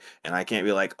Lecrae. And I can't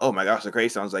be like, oh my gosh, Lecrae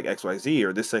sounds like XYZ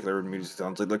or this secular music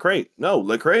sounds like Lecrae. No,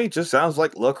 Lecrae just sounds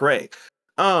like Lecrae.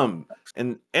 Um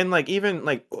and like even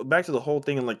like back to the whole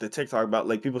thing and like the TikTok about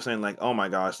like people saying like, oh my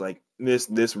gosh, like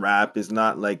this rap is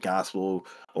not like gospel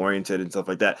oriented and stuff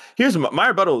like that. Here's my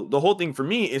rebuttal. The whole thing for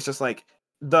me is just like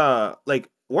the like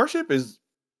worship is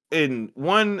in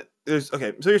one. There's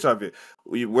okay. So here's how I view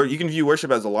it. Where you can view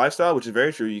worship as a lifestyle, which is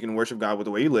very true. You can worship God with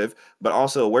the way you live, but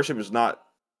also worship is not.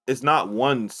 It's not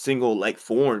one single like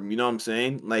form. You know what I'm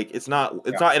saying? Like it's not.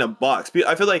 It's Yeah, not in a box.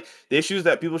 I feel like the issue is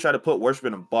that people try to put worship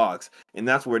in a box, and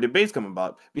that's where debates come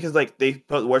about because like they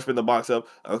put worship in the box of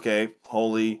okay,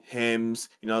 holy hymns,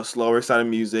 slower side of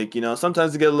music,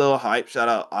 sometimes to get a little hype. Shout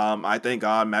out, I thank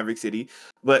God, Maverick City,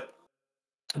 but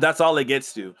that's all it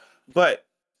gets to. But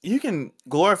you can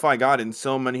glorify God in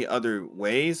so many other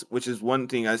ways, which is one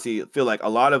thing I feel like a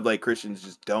lot of like Christians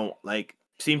just don't like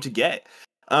seem to get.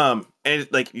 And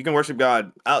like you can worship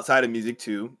God outside of music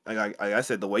too. Like I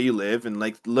said, the way you live and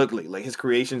like look like his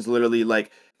creation's literally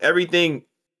like everything,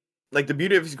 like the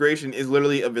beauty of his creation is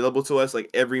literally available to us like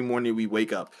every morning we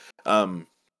wake up. Um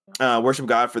Worship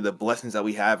God for the blessings that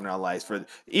we have in our lives, for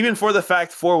even for the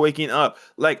fact for waking up.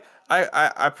 Like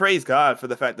I praise God for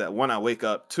the fact that one, I wake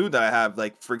up, two, that I have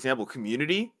like for example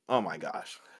community. Oh my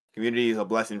gosh, community is a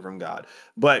blessing from God.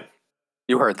 But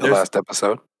you heard the there's last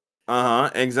episode.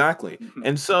 exactly.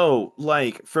 And so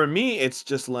like for me it's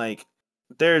just like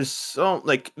there's so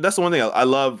like that's the one thing I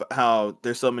love, how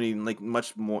there's so many like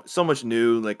so much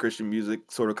new like Christian music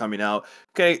sort of coming out.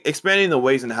 Okay, expanding the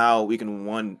ways and how we can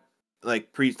one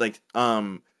like preach like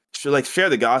share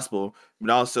the gospel but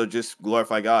also just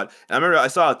glorify God. And I remember I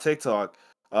saw a TikTok,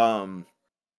 um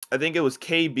I think it was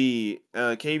KB.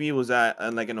 KB was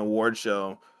at like an award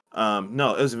show.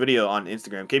 No, it was a video on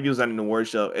Instagram. KB was at an award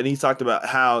show, and he talked about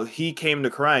how he came to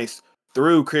Christ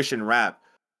through Christian rap.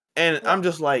 And Yeah, I'm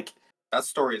just like, that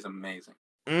story is amazing.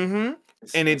 mm-hmm.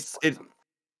 And His story is amazing.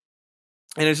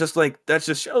 it's just like that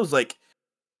just shows like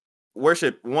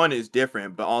worship one is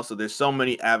different, but also there's so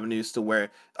many avenues to where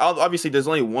obviously there's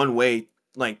only one way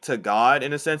like to God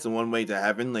in a sense and one way to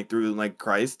heaven like through like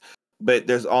Christ, but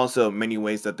there's also many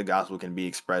ways that the gospel can be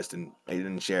expressed and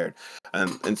shared.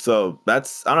 And so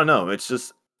that's, I don't know, it's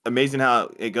just amazing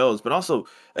how it goes. But also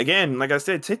again, like I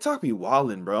said, TikTok be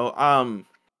wildin', bro.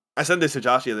 I sent this to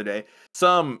Josh the other day.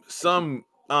 Some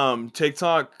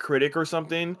TikTok critic or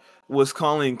something was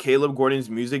calling Caleb Gordon's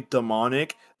music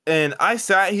demonic, and I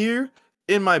sat here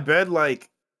in my bed like,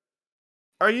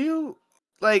 are you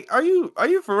are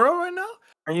you for real right now?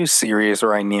 Are you serious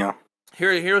right now?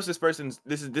 Here's this person's,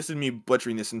 this is me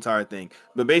butchering this entire thing.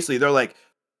 But basically they're like,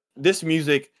 this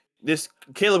music, this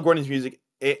Caleb Gordon's music,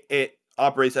 it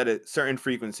operates at a certain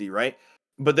frequency, right?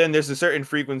 But then there's a certain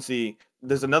frequency,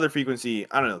 there's another frequency,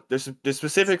 I don't know, there's this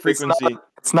specific It's frequency.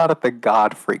 not at the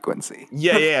God frequency.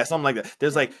 Yeah, something like that.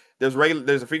 There's like there's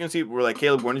a frequency where like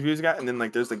Caleb Gordon's music at, and then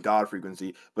like there's the God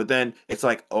frequency. But then it's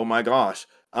like, oh my gosh.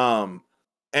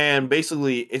 And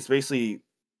basically it's basically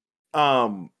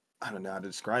I don't know how to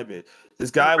describe it.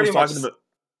 This Yeah, guy was pretty much. talking about,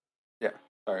 Yeah.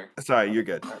 Sorry. sorry, you're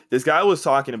good. This guy was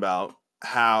talking about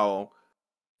how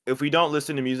if we don't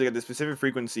listen to music at this specific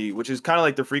frequency, which is kind of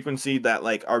like the frequency that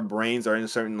like our brains are in a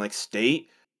certain like state,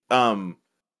 um,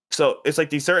 so it's like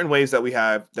these certain waves that we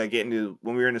have that get into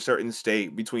when we're in a certain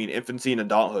state between infancy and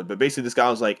adulthood. But basically, this guy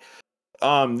was like,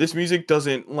 this music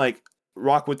doesn't like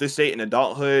rock with this state in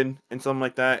adulthood and something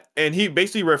like that. And he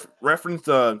basically referenced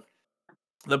the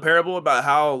parable about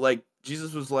how like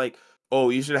Jesus was like, "Oh,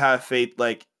 you should have faith.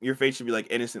 Like your faith should be like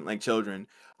innocent, like children."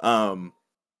 Um,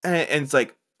 and it's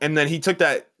like, and then he took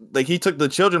that, like he took the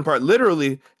children part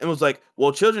literally and was like,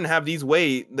 "Well, children have these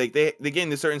waves, like they get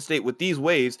in a certain state with these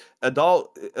waves.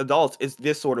 Adults, it's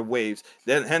this sort of waves.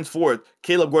 Then henceforth,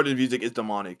 Caleb Gordon's music is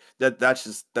demonic.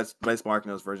 That's Bryce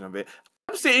Markno's version of it."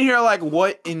 I'm sitting here like,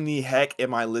 what in the heck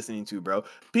am I listening to, bro?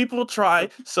 People try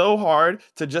so hard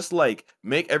to just like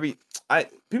make every, I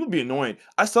people be annoying.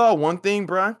 I saw one thing,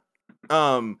 bro.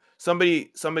 somebody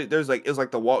there's like it's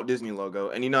like the Walt Disney logo,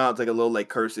 and you know how it's like a little like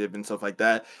cursive and stuff like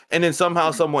that, and then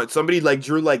somehow somebody like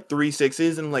drew like three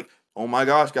sixes, and like, oh my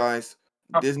gosh, guys,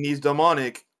 Huh. Disney's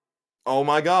demonic. Oh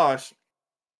my gosh.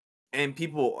 And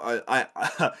people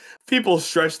people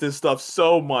stretch this stuff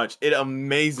so much, it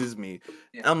amazes me.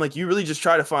 Yeah. I'm like, you really just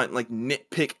try to find like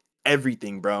nitpick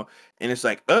everything, bro. And it's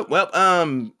like, oh well,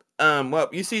 well,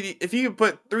 you see, if you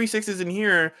put three sixes in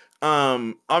here,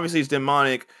 obviously it's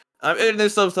demonic. And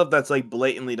there's some stuff that's like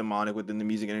blatantly demonic within the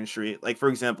music industry, like for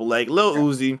example, like Yeah.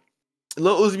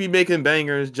 Lil Uzi be making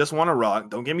bangers, just wanna rock.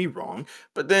 Don't get me wrong,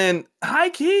 but then high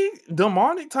key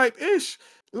demonic type ish.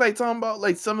 Like talking about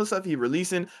like some of the stuff he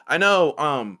releasing. I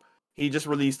know he just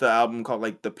released the album called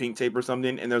like the Pink Tape or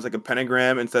something, and there's like a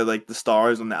pentagram instead of like the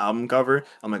stars on the album cover.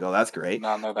 I'm like, oh, that's Did great.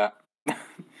 not know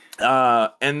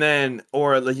that. And then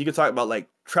or like you could talk about like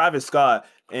Travis Scott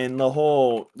and the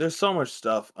whole. There's so much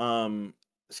stuff.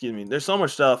 Excuse me. There's so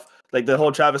much stuff like the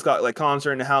whole Travis Scott like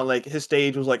concert and how like his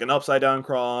stage was like an upside down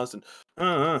cross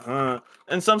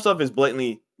and some stuff is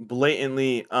blatantly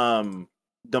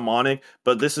demonic.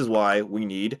 But this is why we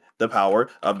need the power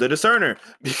of the discerner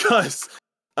because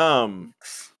um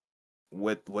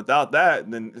without that,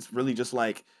 then it's really just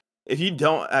like if you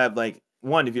don't have like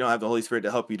one, if you don't have the Holy Spirit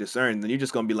to help you discern, then you're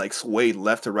just gonna be like swayed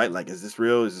left to right. Like, is this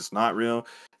real? Is this not real?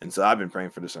 And so I've been praying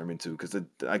for discernment too, because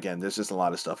again, there's just a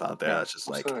lot of stuff out there Yeah, that's just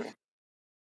like absolutely.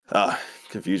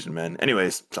 confusion, man.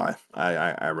 Anyways, sorry,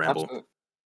 I ramble. Absolutely.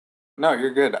 No,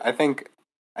 you're good. I think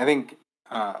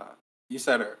you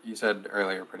said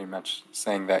earlier pretty much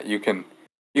saying that you can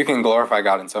glorify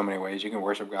God in so many ways. You can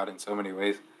worship God in so many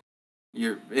ways.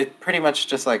 It pretty much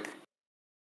just like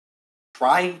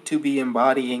try to be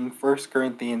embodying 1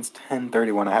 Corinthians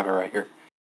 10:31. I have it right here.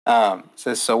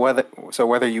 Says so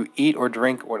whether you eat or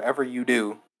drink, whatever you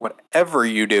do,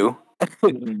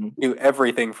 Mhm. do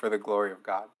everything for the glory of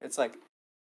God. It's like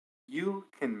you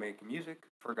can make music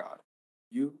for God.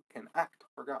 You can act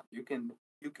for God. You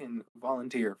can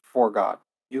volunteer for God.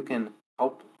 You can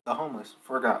help the homeless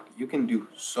for God. You can do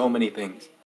so many things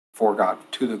for God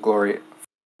to the glory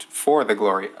for the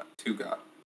glory to God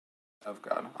of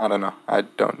God. I don't know. I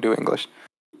don't do English.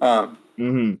 Um,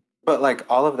 Mhm. but like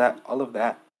all of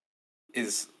that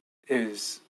is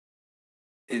is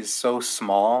is so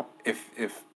small.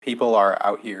 If people are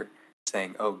out here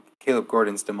saying, "Oh, Caleb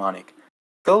Gordon's demonic,"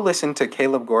 go listen to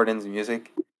Caleb Gordon's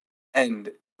music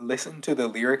and listen to the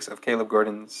lyrics of Caleb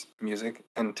Gordon's music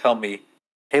and tell me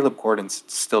Caleb Gordon's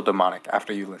still demonic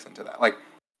after you listen to that. Like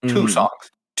two Mhm.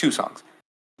 songs, two songs.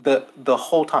 The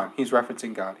whole time he's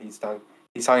referencing God. He's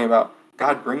talking about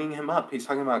God bringing him up. He's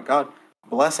talking about God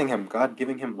blessing him, God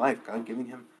giving him life, God giving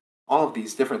him all of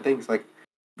these different things. Like,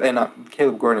 and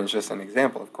Caleb Gordon is just an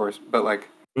example, of course, but like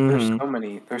Mhm.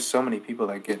 there's so many people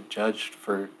that get judged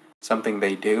for something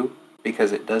they do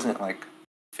because it doesn't like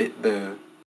fit the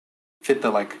fit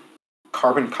the like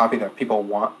carbon copy that people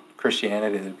want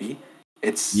Christianity to be.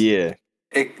 It's Yeah.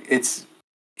 it's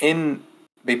in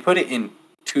they put it in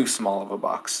too small of a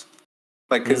box.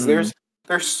 Like because Mhm.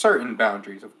 there's certain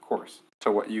boundaries, of course,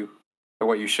 to what you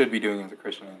should be doing as a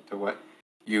Christian and to what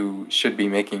you should be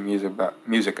making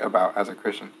music about as a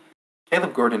Christian.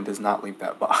 Caleb Gordon does not leave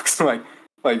that box. like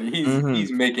Mhm.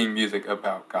 he's making music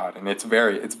about God, and it's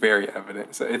very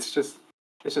evident. So it's just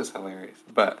hilarious.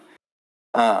 But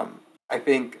um, I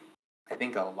think I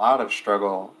think a lot of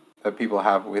struggle that people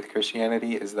have with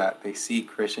Christianity is that they see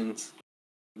Christians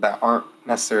that aren't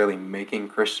necessarily making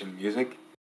Christian music,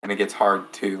 and it gets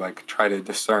hard to like try to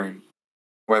discern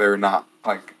whether or not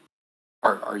like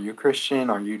are you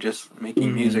Christian? Are you just making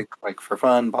Mhm. music like for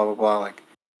fun? Blah blah blah. Like,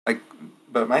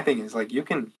 but my thing is like you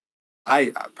can.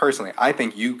 I personally, I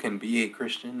think you can be a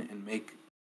Christian and make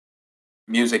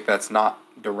music that's not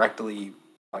directly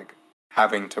like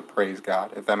having to praise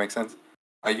God, if that makes sense.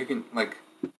 You can like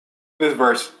this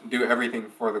verse, do everything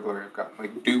for the glory of God.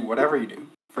 Like do whatever you do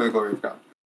for the glory of God.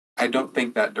 I don't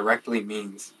think that directly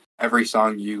means every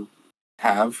song you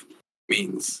have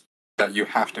means that you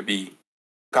have to be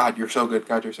God, you're so good,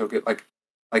 God, you're so good. Like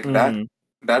that Mhm.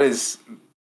 that is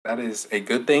that is a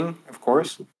good thing, of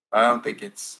course. But I don't think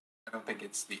it's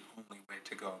the only way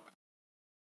to go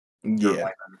about your Yeah.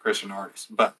 life as a Christian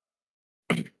artist. But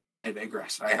I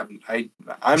digress.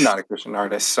 I'm not a Christian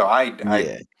artist, so I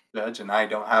Yeah. judge, and I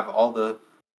don't have all the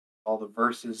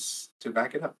verses to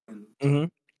back it up. And so Mhm.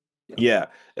 yeah,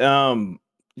 Yeah. Um,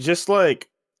 just like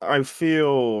I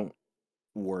feel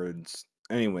words.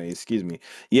 Anyway, excuse me.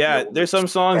 your Yeah, there's words. some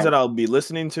songs Okay. that I'll be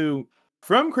listening to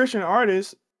from Christian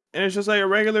artists, and it's just like a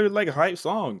regular like hype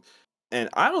song. And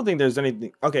I don't think there's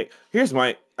anything. Okay, here's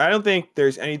my. I don't think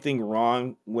there's anything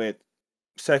wrong with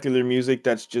secular music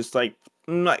that's just like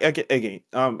not again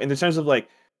in the terms of like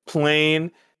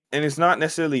plain, and it's not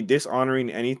necessarily dishonoring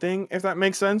anything, if that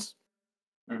makes sense.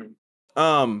 Mhm.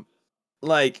 Um,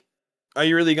 like, are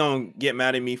you really gonna get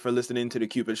mad at me for listening to the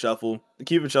Cupid Shuffle? The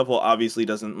Cupid Shuffle obviously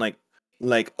doesn't like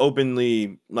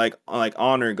openly like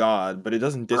honor God, but it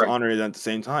doesn't Right. dishonor it at the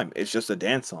same time. It's just a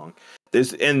dance song.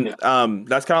 There's and Yeah.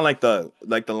 that's kind of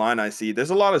like the line I see.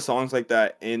 There's a lot of songs like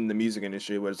that in the music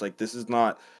industry where it's like this is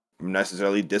not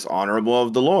necessarily dishonorable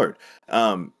of the Lord. But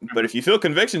Mhm. if you feel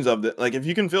convictions of it, like if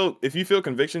you feel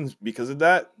convictions because of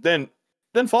that, then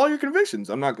follow your convictions.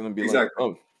 I'm not gonna be like, Exactly.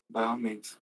 oh, By all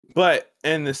means. but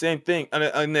and the same thing,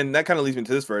 and then that kind of leads me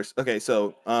to this verse. Okay,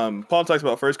 so Paul talks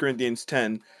about 1 Corinthians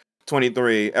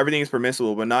 10:23. Everything is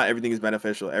permissible, but not everything is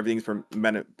beneficial. Everything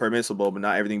is permissible, but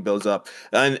not everything builds up.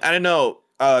 And I don't know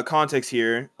context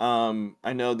here.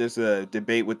 I know there's a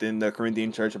debate within the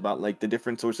Corinthian church about like the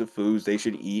different sorts of foods they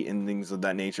should eat and things of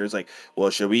that nature. It's like, well,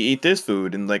 should we eat this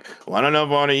food? And like, well, I don't know if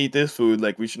I want to eat this food.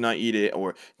 Like, we should not eat it.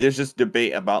 Or there's just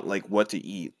debate about like what to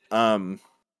eat.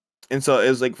 And so it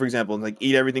was like, for example, like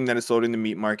eat everything that is sold in the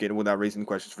meat market without raising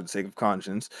questions for the sake of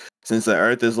conscience, since the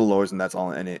earth is the Lord's and that's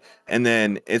all in it. And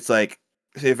then it's like,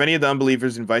 if any of the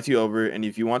unbelievers invite you over, and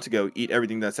if you want to go, eat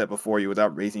everything that's set before you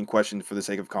without raising questions for the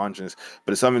sake of conscience.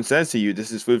 But if someone says to you,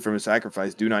 "This is food from a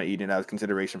sacrifice," do not eat it out of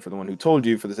consideration for the one who told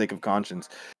you for the sake of conscience.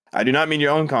 I do not mean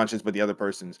your own conscience, but the other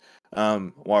person's.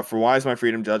 Why is my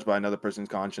freedom judged by another person's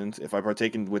conscience? If I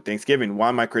partake in with thanksgiving, why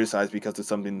am I criticized because of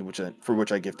something for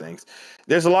which I give thanks?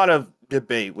 There's a lot of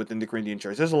debate within the Corinthian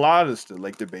church. There's a lot of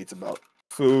like debates about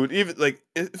food. Even like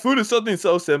food is something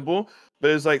so simple,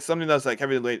 but it's like something that's like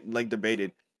heavily like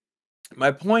debated.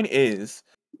 My point is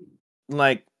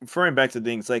like referring back to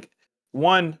things like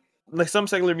one, like some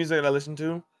secular music that I listen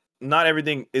to, not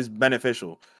everything is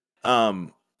beneficial.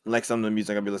 Um, like some of the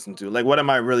music I'll be listening to. Like, what am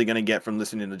I really gonna get from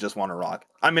listening to Just Wanna Rock?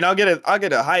 I mean, I'll get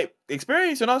a hype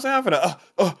experience, you know what I'm saying?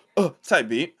 For the type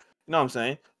beat. You know what I'm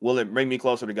saying? Will it bring me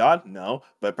closer to God? No.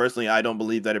 But personally, I don't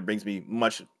believe that it brings me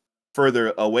much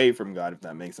further away from God, if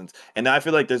that makes sense. And I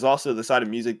feel like there's also the side of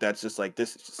music that's just like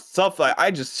this stuff like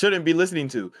I just shouldn't be listening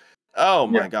to. Oh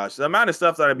Yeah. my gosh, the amount of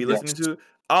stuff that I'd be listening Yes. to,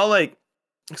 I'll like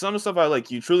some of the stuff I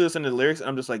like. You truly listen to the lyrics, and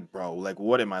I'm just like, bro, like,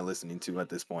 what am I listening to at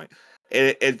this point?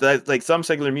 It's like some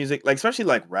secular music, like especially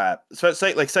like rap,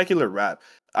 especially like secular rap.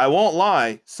 I won't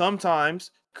lie,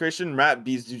 sometimes Christian rap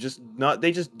beats you just not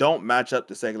they just don't match up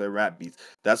to secular rap beats.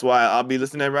 That's why I'll be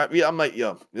listening to rap beat. I'm like,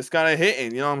 yo, this kind of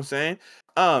hitting, you know what I'm saying?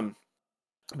 Um,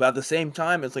 but at the same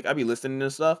time, it's like I be listening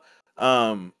to stuff,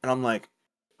 and I'm like,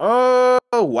 oh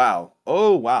wow.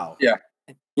 Yeah.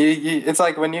 It's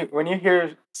like when you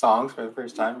hear songs for the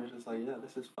first time, you're just like, yeah,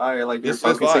 this is fire. Like you're This is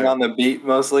focusing fire. on the beat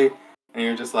mostly, and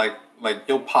you're just like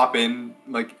you'll pop in,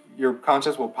 like your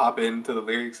conscious will pop into the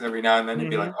lyrics every now and then, and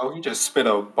be like, Mm-hmm. oh, he just spit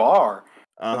a bar.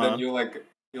 But then Uh-huh. you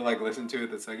like listen to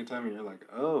it the second time, and you're like,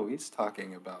 oh, he's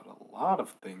talking about a lot of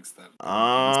things that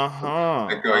Uh-huh.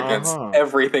 go against Uh-huh.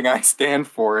 everything I stand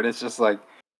for, and it's just like,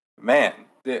 man,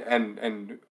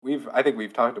 and I think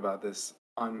we've talked about this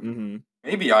on Mm-hmm.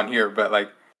 maybe on here, but like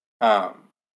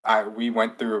I we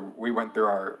went through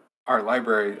our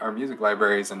library, our music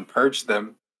libraries, and purged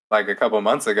them like a couple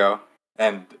months ago,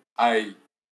 and I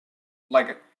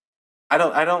like I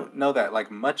don't know that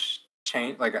like much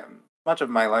change, like much of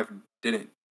my life didn't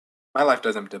my life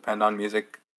doesn't depend on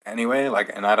music anyway,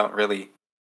 like, and I don't really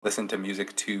listen to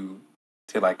music to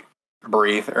like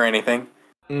breathe or anything,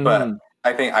 but Mm-hmm.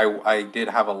 I think I did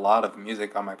have a lot of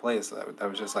music on my playlist that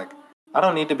was just like, I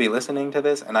don't need to be listening to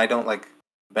this, and I don't like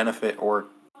benefit or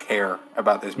care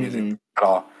about this music Mm-hmm. at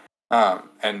all.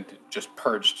 And just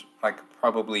purged like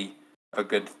probably a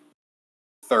good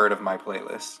third of my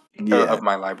playlist or Yeah. of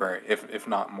my library, if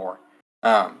not more.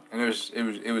 And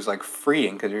it was like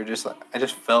freeing because you're just like I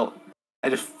just felt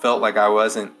like I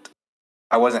wasn't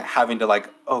having to like,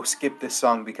 oh, skip this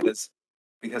song because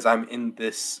I'm in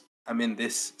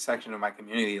this section of my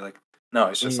community. Like, no,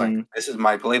 it's just like Mm-hmm. this is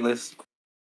my playlist.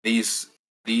 These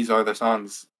these are the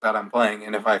songs that I'm playing,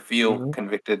 and if I feel Mm-hmm.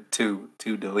 convicted to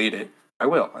delete it, I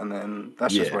will, and then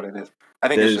that's just Yeah. what it is. I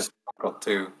think it's There's just difficult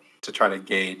to try to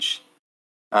gauge,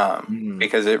 mm-hmm.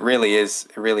 because it really is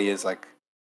like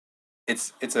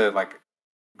it's a like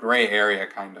gray area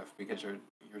kind of, because you're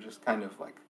just kind of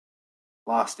like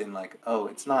lost in like, oh,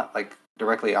 it's not like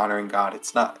directly honoring God.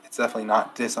 It's definitely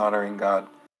not dishonoring God.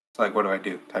 It's like, what do I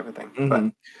do, type of thing. Mm-hmm.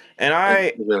 But And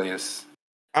it really is.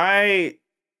 I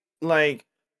like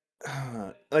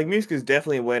like music is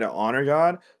definitely a way to honor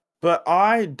God, but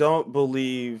I don't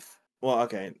believe well,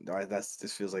 okay, all right, that's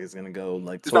this feels like it's gonna go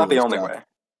like It's not the totally only south. way.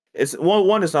 It's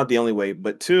one, it's not the only way,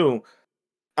 but two,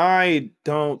 I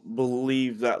don't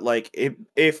believe that. Like,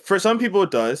 if for some people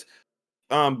it does,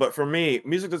 but for me,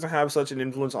 music doesn't have such an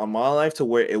influence on my life to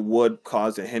where it would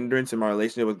cause a hindrance in my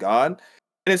relationship with God.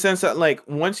 In a sense that like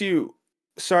once you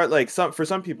start like some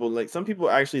people like some people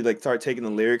actually like start taking the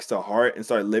lyrics to heart and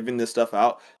start living this stuff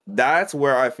out. That's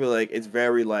where I feel like it's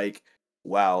very like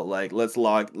wow, like let's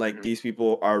log like Mhm. these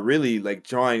people are really like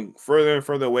drawing further and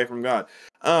further away from God.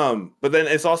 But then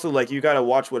it's also like you gotta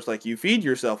watch what like you feed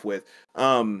yourself with.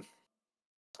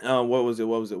 What was it?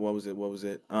 What was it? What was it? What was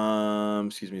it?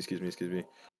 Excuse me.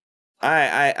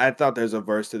 I thought there's a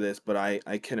verse to this, but I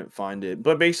couldn't find it.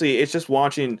 But basically, it's just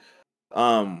watching,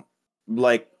 um,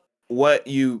 like what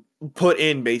you put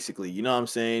in. Basically, you know what I'm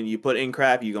saying. You put in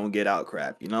crap, you gonna get out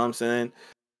crap. You know what I'm saying.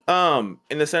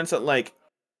 In the sense that like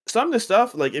some of the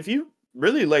stuff, like if you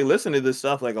really like listen to this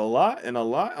stuff like a lot and a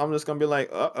lot, I'm just gonna be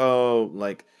like,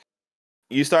 like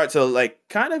you start to like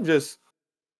kind of just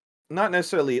not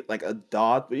necessarily like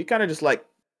adopt, but you kind of just like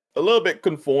a little bit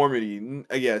conformity,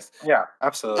 I guess. Yeah,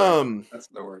 absolutely. Um, That's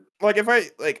the word. like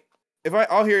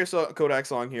I'll hear a Kodak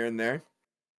song here and there,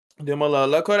 do my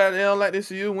la Kodak they don't like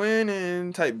this you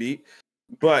winning type beat.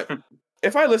 But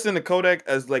if I listen to Kodak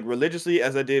as like religiously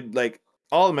as I did like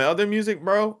all of my other music,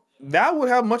 bro, that would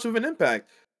have much of an impact.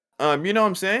 You know what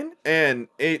I'm saying? And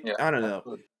Yeah, I don't know.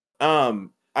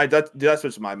 absolutely. That's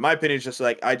what's my opinion is just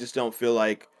like I just don't feel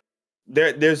like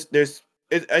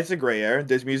it's a gray area.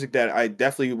 There's music that I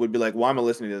definitely would be like, why am I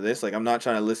listening to this? Like I'm not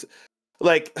trying to listen.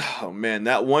 Like, oh man,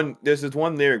 there's this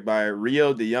one lyric by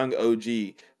Rio the Young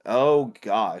OG. Oh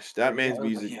gosh, Rio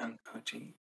the young OG.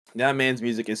 that man's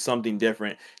music is something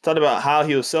different. Talked about how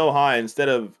he was so high instead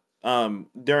of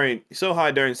during so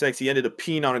high during sex he ended up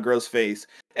peeing on a girl's face.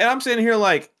 And I'm sitting here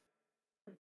like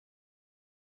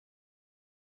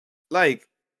What?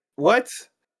 what?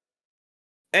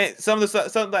 And some of the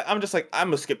stuff, some like I'm just like I'm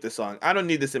gonna skip this song. I don't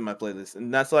need this in my playlist,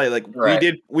 and that's why like Right.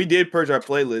 we did purge our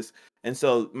playlist, and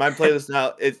so my playlist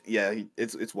now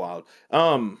it's wild.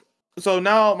 So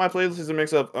now my playlist is a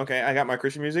mix of okay, I got my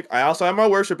Christian music. I also have my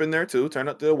worship in there too. Turn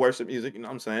up the worship music, you know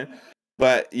what I'm saying?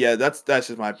 But yeah, that's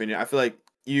just my opinion. I feel like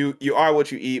you are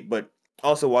what you eat, but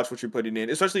also watch what you're putting in.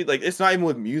 Especially like it's not even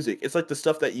with music. It's like the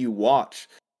stuff that you watch,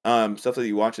 stuff that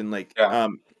you watch and Yeah,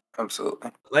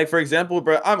 absolutely. like for example,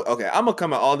 bro, I'm okay. I'm gonna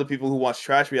come at all the people who watch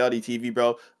trash reality TV,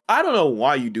 bro. I don't know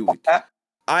why you do it.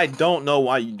 I don't know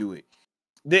why you do it.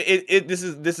 This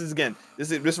is again.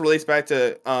 This relates back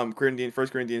to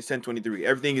First Corinthians 10:23.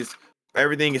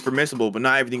 Everything is permissible, but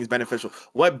not everything is beneficial.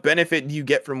 What benefit do you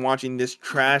get from watching this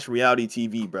trash reality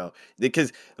TV, bro?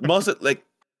 Because most of like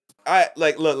I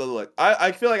like look.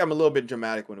 I feel like I'm a little bit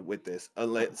dramatic with this.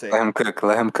 Let's say Let him cook.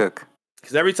 Let him cook.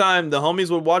 because every time the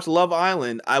homies would watch Love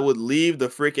Island, I would leave the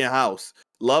freaking house.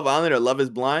 Love Island or Love is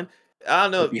Blind. I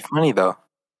don't It'd know. be funny though.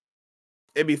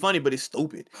 It'd be funny, but it's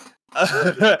stupid.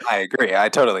 I I agree. I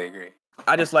totally agree.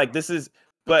 just like this is,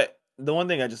 but the one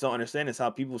thing I just don't understand is how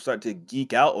people start to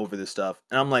geek out over this stuff,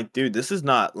 and I'm like, dude, this is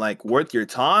not like worth your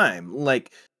time.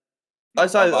 Like, I No,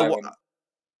 saw.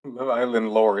 Love Island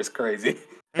lore is crazy.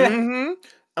 Mm-hmm.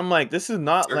 I'm like, this is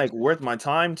not Search like it. worth my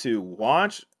time to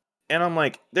watch. And I'm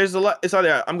like, there's a lot. It's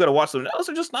either I'm gonna watch something else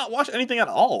or just not watch anything at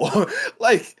all.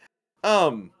 like,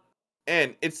 um,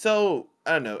 and it's so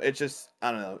I don't know. It's just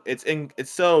I don't know.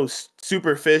 It's so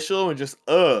superficial and just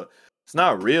it's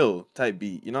not real type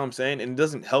beat. You know what I'm saying? And it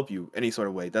doesn't help you any sort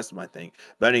of way. That's my thing.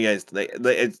 But anyways,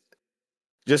 it's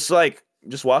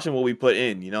just watching what we put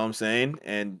in, you know what I'm saying?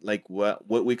 And like what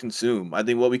we consume. I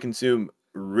think what we consume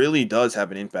really does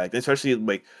have an impact, especially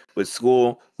like with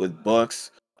school, with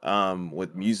books,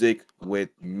 with music, with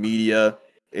media.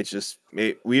 It's just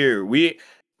we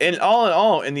and all in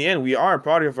all, in the end, we are a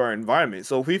product of our environment.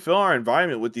 So if we fill our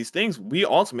environment with these things, we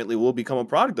ultimately will become a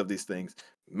product of these things.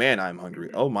 Man, I'm hungry.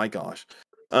 Oh my gosh.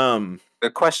 Um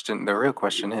The real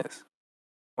question is,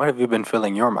 what have you been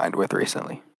filling your mind with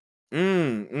recently?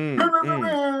 mm, mm,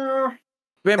 mm.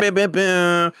 Bam, bam, bam,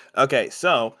 bam. Okay,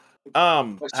 so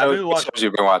What shows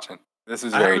you been watching? This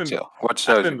is I very haven't chill. What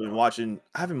shows you?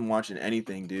 I haven't been watching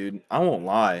anything, dude. I won't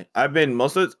lie. I've been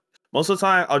most of the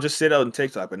time I'll just sit out on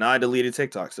TikTok, but now I deleted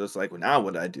TikTok, so it's like, well, now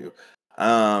what do I do?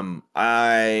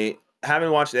 I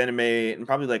haven't watched anime in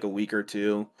probably like a week or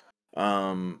two.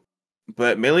 Um,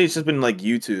 but mainly it's just been like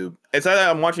YouTube. It's either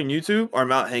I'm watching YouTube or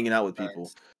I'm out hanging out with people.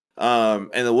 Nice. And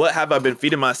then what have I been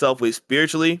feeding myself with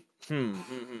spiritually?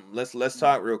 Let's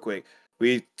talk real quick.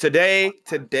 We today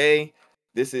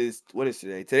this is what is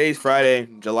today? Today's Friday,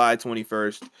 July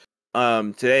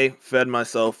 21st. Today fed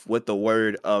myself with the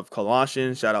word of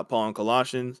Colossians. Shout out Paul and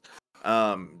Colossians.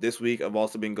 This week I've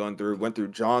also been went through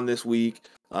John this week.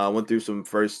 Went through some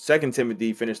second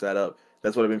Timothy, finished that up.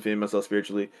 That's what I've been feeding myself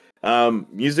spiritually.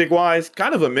 Music wise,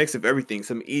 kind of a mix of everything.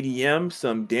 Some EDM,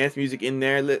 some dance music in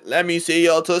there. Let me see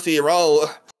your tootsie roll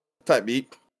type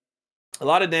beat. A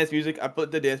lot of dance music. I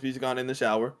put the dance music on in the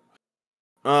shower.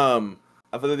 Um,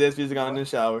 I put the dance music on in the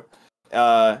shower.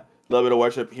 A little bit of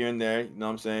worship here and there. You know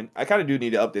what I'm saying? I kind of do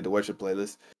need to update the worship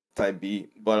playlist type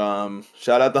beat. But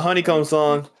shout out the Honeycomb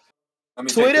song. Let me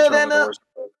take Sweeter control than of the a worship.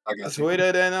 I got you.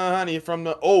 sweeter than a honey from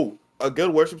the a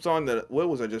good worship song that what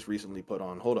was I just recently put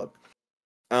on? Hold up.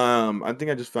 I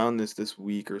think I just found this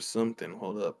week or something.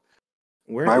 Hold up.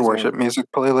 Where My is my worship music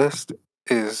playlist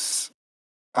is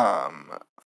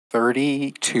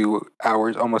 32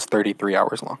 hours, almost 33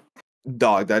 hours long.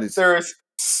 dog? That is. There is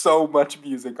so much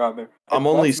music on there. I'm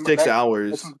only 6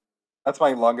 hours. That's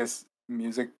my longest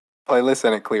music playlist,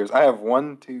 and it clears. I have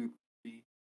 1, 2, 3,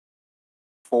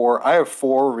 4. I have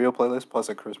 4 real playlists plus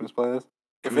a Christmas playlist.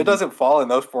 If it Mhm. doesn't fall in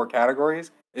those 4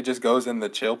 categories, it just goes in the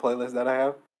chill playlist that I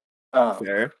have.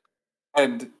 Fair.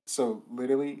 And so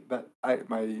literally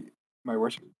my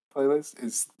worship playlist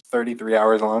is 33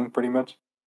 hours long, pretty much.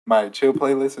 My chill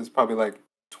playlist is probably like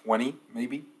 20,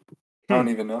 maybe. I don't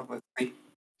even know. Let's see. Is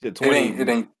it It ain't. 20, It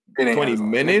ain't 20 as long.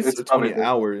 minutes It's or probably 20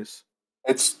 hours?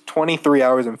 it's 23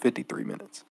 hours and 53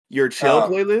 minutes. Your chill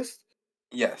playlist?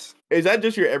 Yes, Is that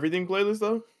just your everything playlist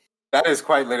though? that is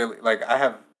quite literally like I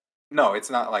have. No, it's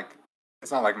not like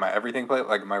my everything play.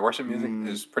 Like my worship music Mm,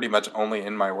 is pretty much only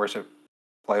in my worship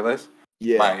playlist.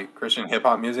 yeah. My Christian hip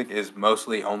hop music is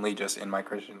mostly only just in my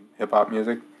Christian hip hop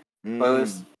music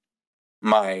playlist. Mm,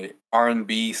 My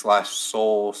R&B slash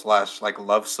soul slash like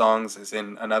love songs is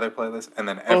in another playlist, and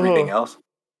then everything uh-huh. else,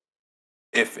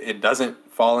 if it doesn't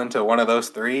fall into one of those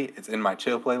 3, it's in my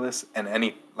chill playlist. And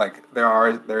any like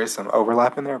there is some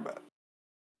overlap in there, but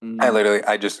Mm,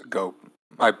 I just go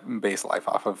I base life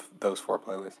off of those 4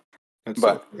 playlists. that's so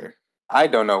But fair. I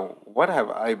don't know, what have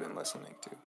I been listening to.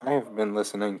 I have been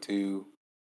listening to.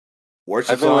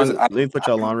 Worship I've been song. listening. Let me put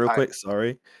y'all on real I quick.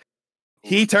 Sorry. ooh,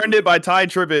 He Turned It by Ty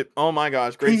Tribbett. Oh my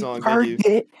gosh, great he song. Thank turned you.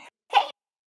 it.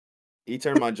 He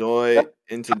turned my joy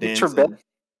into Ty Tribbett.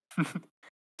 dancing.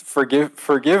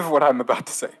 Forgive what I'm about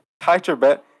to say. Ty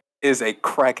Tribbett is a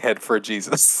crackhead for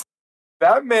Jesus.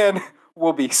 That man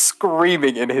will be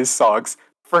screaming in his songs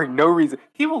for no reason.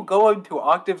 He will go into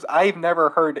octaves I've never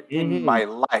heard in Mm-hmm. my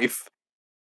life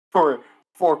for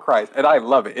Christ, and I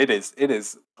love it. It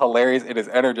is hilarious. It is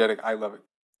energetic. I love it.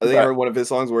 I think I heard But one of his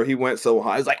songs where he went so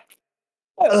high. It's like,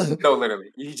 no,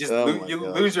 literally, you just oh my you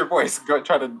gosh. lose your voice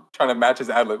trying to match his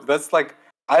ad libs. That's like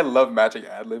I love matching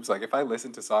ad libs. Like if I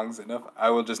listen to songs enough, I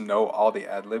will just know all the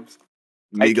ad libs.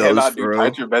 I Migos, cannot do bro.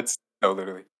 Titra Bets. No,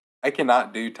 literally, I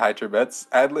cannot do Titra Bets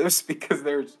ad libs because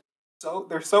they're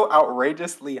so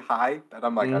outrageously high that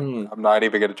I'm like Mm, I'm not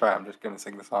even gonna try. I'm just gonna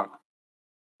sing the song.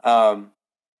 Um,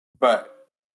 but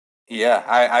yeah,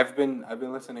 I've been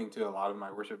listening to a lot of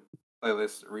my worship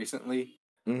playlists recently.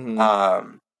 mm-hmm.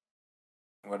 Um,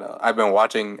 what else? I've been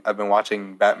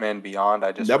watching Batman Beyond.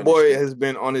 I just That finished boy it. has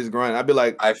been on his grind. I'd be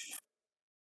like, I've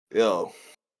yo.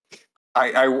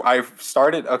 I've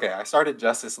started. Okay, I started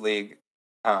Justice League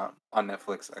on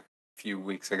Netflix a few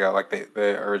weeks ago, like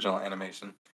the original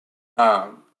animation.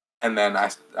 Um, and then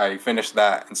I finished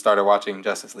that and started watching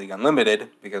Justice League Unlimited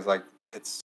because like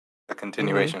it's a Mm-hmm.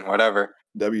 continuation, whatever.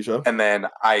 W show. And then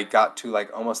I got to like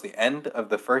almost the end of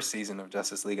the first season of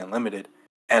Justice League Unlimited,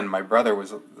 and my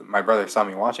brother saw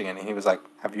me watching it, and he was like,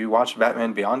 "Have you watched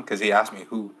Batman Beyond?" Because he asked me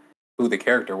who the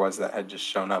character was that had just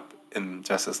shown up in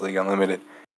Justice League Unlimited,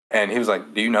 and he was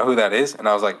like, "Do you know who that is?" And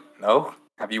I was like, "No."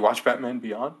 Have you watched Batman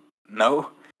Beyond? No.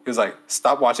 He was like,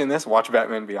 "Stop watching this. Watch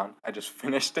Batman Beyond." I just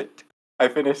finished it. I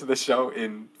finished the show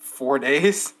in 4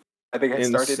 days. I think I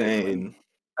started it when Insane.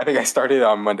 I think I started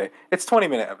on Monday. It's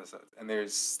 20-minute episodes, and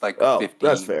there's like Oh,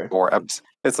 that's fair. 54 episodes.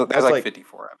 There's That's like like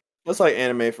 54 episodes. that's like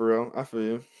anime for real. I feel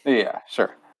you. Yeah,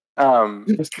 sure. Um,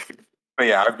 but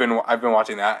yeah, I've been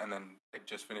watching that, and then I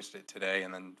just finished it today,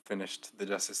 and then finished the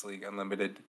Justice League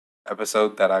Unlimited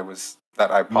episode that I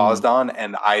Mm. paused on,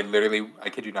 and I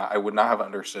kid you not, I would not have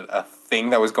understood a thing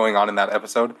that was going on in that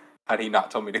episode had he not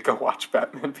told me to go watch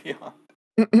Batman Beyond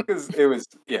because it was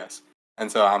yes.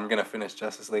 And so I'm gonna finish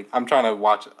Justice League. I'm trying to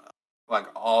watch like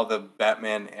all the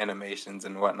Batman animations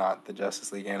and whatnot, the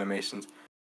Justice League animations.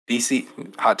 DC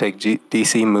hot take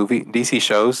DC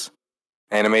shows,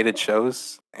 animated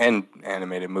shows, and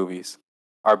animated movies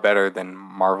are better than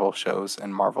Marvel shows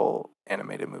and Marvel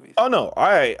animated movies. Oh no,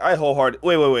 I wholehearted.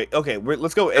 Wait. Okay,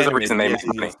 let's go There's a reason animated. they Yes,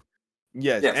 make yes, money. yes.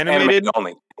 Yes, Yes, animated animated.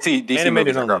 only. See, DC Animated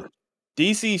movies are only. garbage.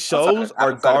 DC shows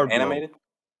are Outside of garbage. animated,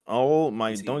 Oh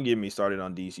my! DC. Don't get me started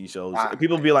on DC shows.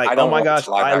 People be like, I "Oh don't my watch gosh,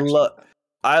 live I action love." stuff.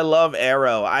 I love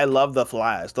Arrow. I love The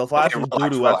Flash. The Flash Okay, was doo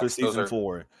relax, doo after relax. Those season are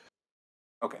 4.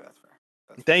 okay. That's fair.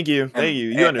 That's fair. Thank you. Thank And you.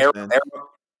 You understand.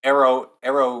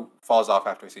 Arrow falls off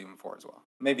after season 4 as well.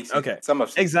 Maybe Okay. some of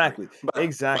season 3, Exactly. but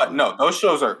Exactly. no, those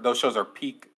shows are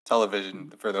peak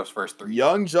television for those first 3.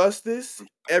 Young Justice,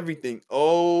 everything.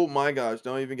 Oh my gosh,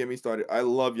 don't even get me started. I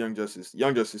love Young Justice.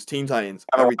 Young Justice, Teen Titans,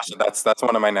 I haven't watched everything. it. That's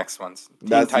one of my next ones. Teen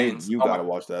That's you. Titans. You Oh my! gotta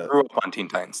watch that. Grew up on Teen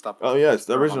Titans. Stop it. Oh yes,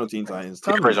 the Grew up on original Teen Teen Titans. Titans.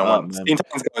 The Turn me original up, one. man. Teen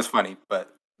Titans was funny,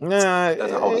 but Nah,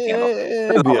 doesn't hold a candle. it'll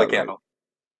Doesn't be hold a alright. candle.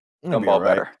 It'll be Gumball alright.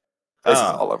 better. This is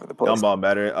Ah, all over the place. Gumball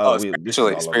better. Oh, Oh, this is all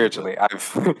over the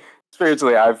place.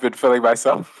 spiritually, I've been filling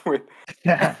myself with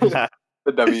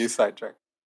the W sidetrack.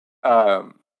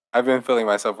 Um, I've been filling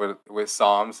myself with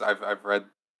Psalms. I've read.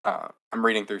 I'm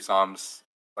reading through Psalms.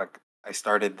 Like I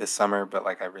started this summer, but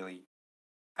like I really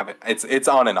haven't. It's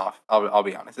on and off. I'll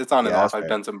be honest. It's on and Yeah, that's off. I've fair.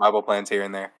 done some Bible plans here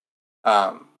and there.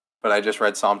 But I just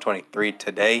read Psalm 23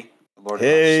 today. The Lord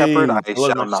is my shepherd; Hey, I the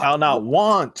Lord shall not shall not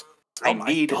want. want. I Oh my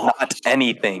need god. not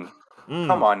anything.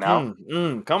 Come on now.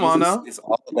 Come on Jesus now. is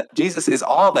all that Jesus is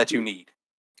all that you need.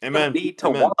 You don't Amen. need to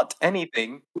Amen. want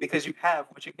anything because you have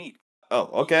what you need. Oh,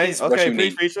 He okay. is what Okay, you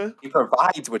preach, need. preacher. He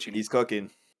provides what you need. He's cooking.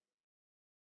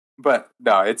 But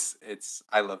no, it's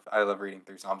I love reading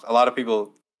through Psalms. A lot of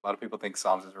people think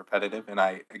Psalms is repetitive, and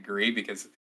I agree because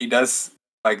he does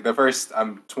like the first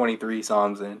I'm 23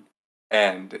 Psalms in,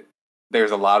 and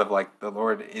there's a lot of like the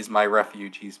Lord is my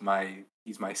refuge. He's my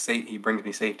safe. He brings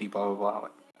me safety. Blah blah blah.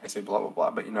 Like, I say blah blah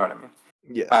blah, but you know what I mean.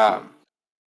 Yes, yes.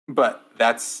 But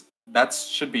that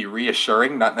should be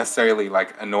reassuring, not necessarily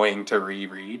like annoying to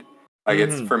reread. Like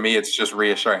it's Mm-hmm. for me, it's just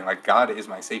reassuring. Like God is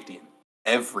my safety in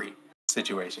every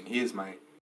situation. He is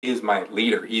my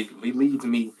leader. He leads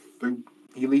me through.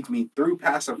 He leads me through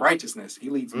paths of righteousness. He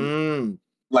leads me Mm.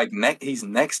 like he's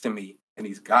next to me and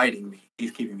he's guiding me.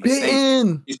 He's keeping me safe.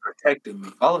 Bitten. He's protecting me.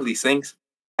 All of these things.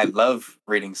 I love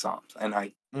reading Psalms, and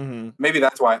Mm-hmm. maybe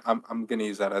that's why I'm gonna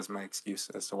use that as my excuse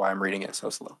as to why I'm reading it so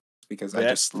slow. Because I Fair,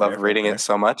 just fair, love fair, reading fair. it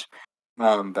so much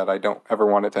that I don't ever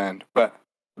want it to end. But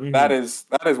that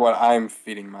Mm-hmm. is what I'm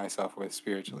feeding myself with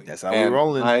spiritually, That's how we and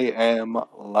rolling. I am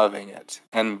loving it.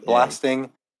 And Hey,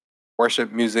 blasting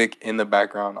worship music in the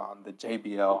background on the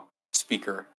JBL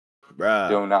speaker. bruh.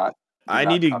 Do I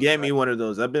need not to get me copyright. one of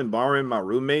those. I've been borrowing my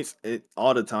roommates it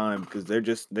all the time because they're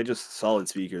just solid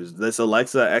speakers. This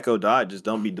Alexa Echo Dot just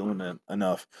don't be doing that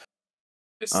enough.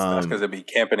 That's because it be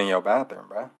camping in your bathroom,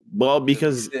 bro. Well, Just be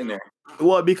because sitting there.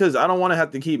 because I don't want to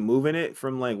have to keep moving it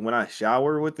from like when I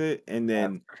shower with it, and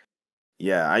then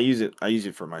yeah, I use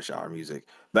it for my shower music.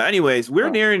 But anyways, we're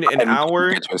nearing an And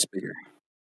hour. get you a speaker.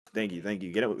 Thank you, thank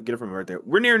you. Get it from right there.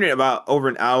 We're nearing about over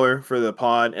an hour for the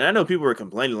pod, and I know people were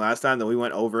complaining last time that we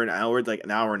went over an hour, like an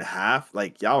hour and a half.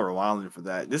 Like y'all were wilding for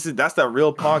that. That's that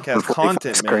real podcast 45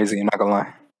 content, is man. crazy. I'm not gonna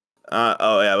lie.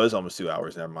 Oh yeah, it was almost 2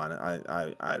 hours. Never mind.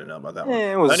 I don't know about that one.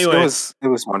 It was it Anyways, was it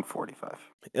was 145.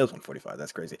 it was 145.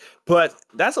 That's crazy. But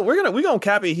that's what we're gonna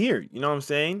cap it here. You know what I'm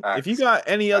saying? If you Facts. got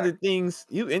any other Facts. things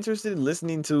you interested in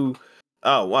listening to,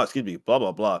 oh wow, excuse me, blah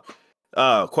blah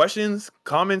blah. Questions,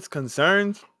 comments,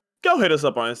 concerns, go hit us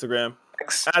up on Instagram.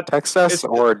 Text us It's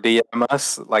or DM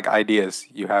us like ideas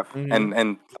you have mhm, and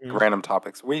like, mhm. random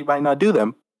topics. We might not do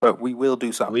them, but we will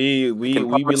do some. we We we can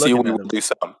we be promise you looking we at will them. do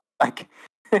some. Like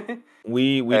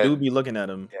We do and be looking at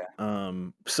them. yeah.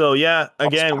 So yeah, Also,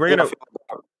 again, how we're do y'all gonna feel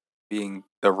about being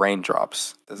the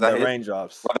raindrops? Does that the hit?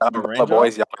 raindrops. What the The umbrella raindrops.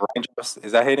 boys, y'all the raindrops?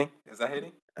 Is that hitting? Is that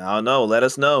hitting? Is I don't know. Let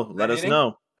us know. that Let us hitting?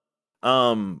 know.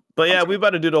 But I'm yeah, we scared. about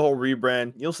to do the whole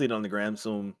rebrand. You'll see it on the gram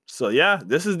soon. So yeah,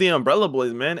 this is the Umbrella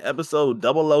Boys, man. Episode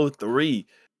 003.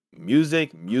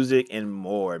 Music, music, and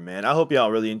more, man. I hope y'all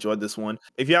really enjoyed this one.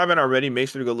 If you haven't already, make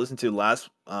sure to go listen to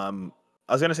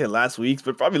I was gonna say last week's,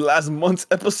 but probably last month's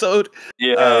episode.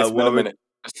 Yeah, it's been Where a we minute.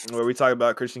 where we talk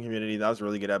about Christian community. That was a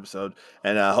really good episode.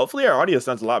 And hopefully our audio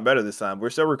sounds a lot better this time. We're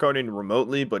still recording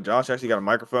remotely, but Josh actually got a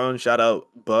microphone. Shout out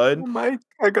Bud. Mic.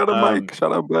 I got a Um mic.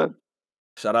 Shut up, bud.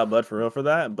 Shout out Bud for real for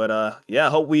that. But yeah,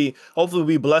 hopefully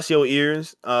we bless your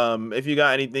ears. If you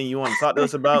got anything you want to talk to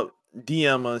us about,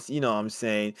 DM us. You know what I'm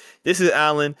saying. This is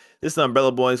Alan. This is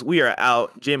Umbrella Boys. We are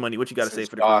out. J Money, what you got to This say is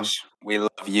for the crew? Josh. We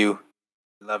love you.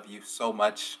 We love you so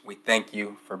much. We thank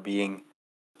you for being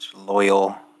such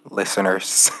loyal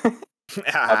listeners.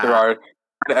 After our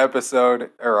third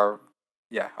episode, our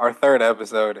third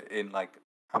episode in like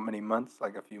how many months?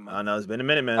 Like a few I months. know it's been a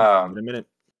minute, man. It's Um, been a minute.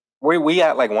 we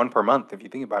at like one per month if you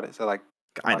think about it. So like,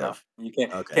 come on Kind now, of. you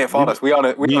can't Okay. can't fault us. We on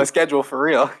a We schedule for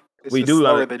real. It's we just do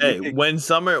slower than you hey, think. when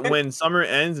summer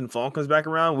ends and fall comes back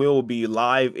around, we will be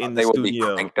live in the They will be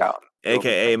studio, cranked out. They will be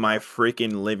aka cranked my out.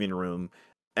 freaking living room.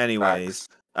 Anyways, Facts.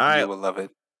 all You right, will love it.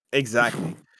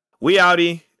 exactly. We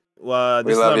outie.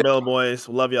 We This is love you. Umbrella Boys.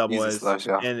 Love y'all Jesus boys loves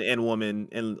y'all. and woman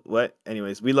and what?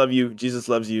 Anyways, we love you. Jesus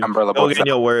loves you. Umbrella Go boys get in out.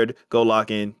 your word. Go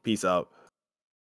lock in. Peace out.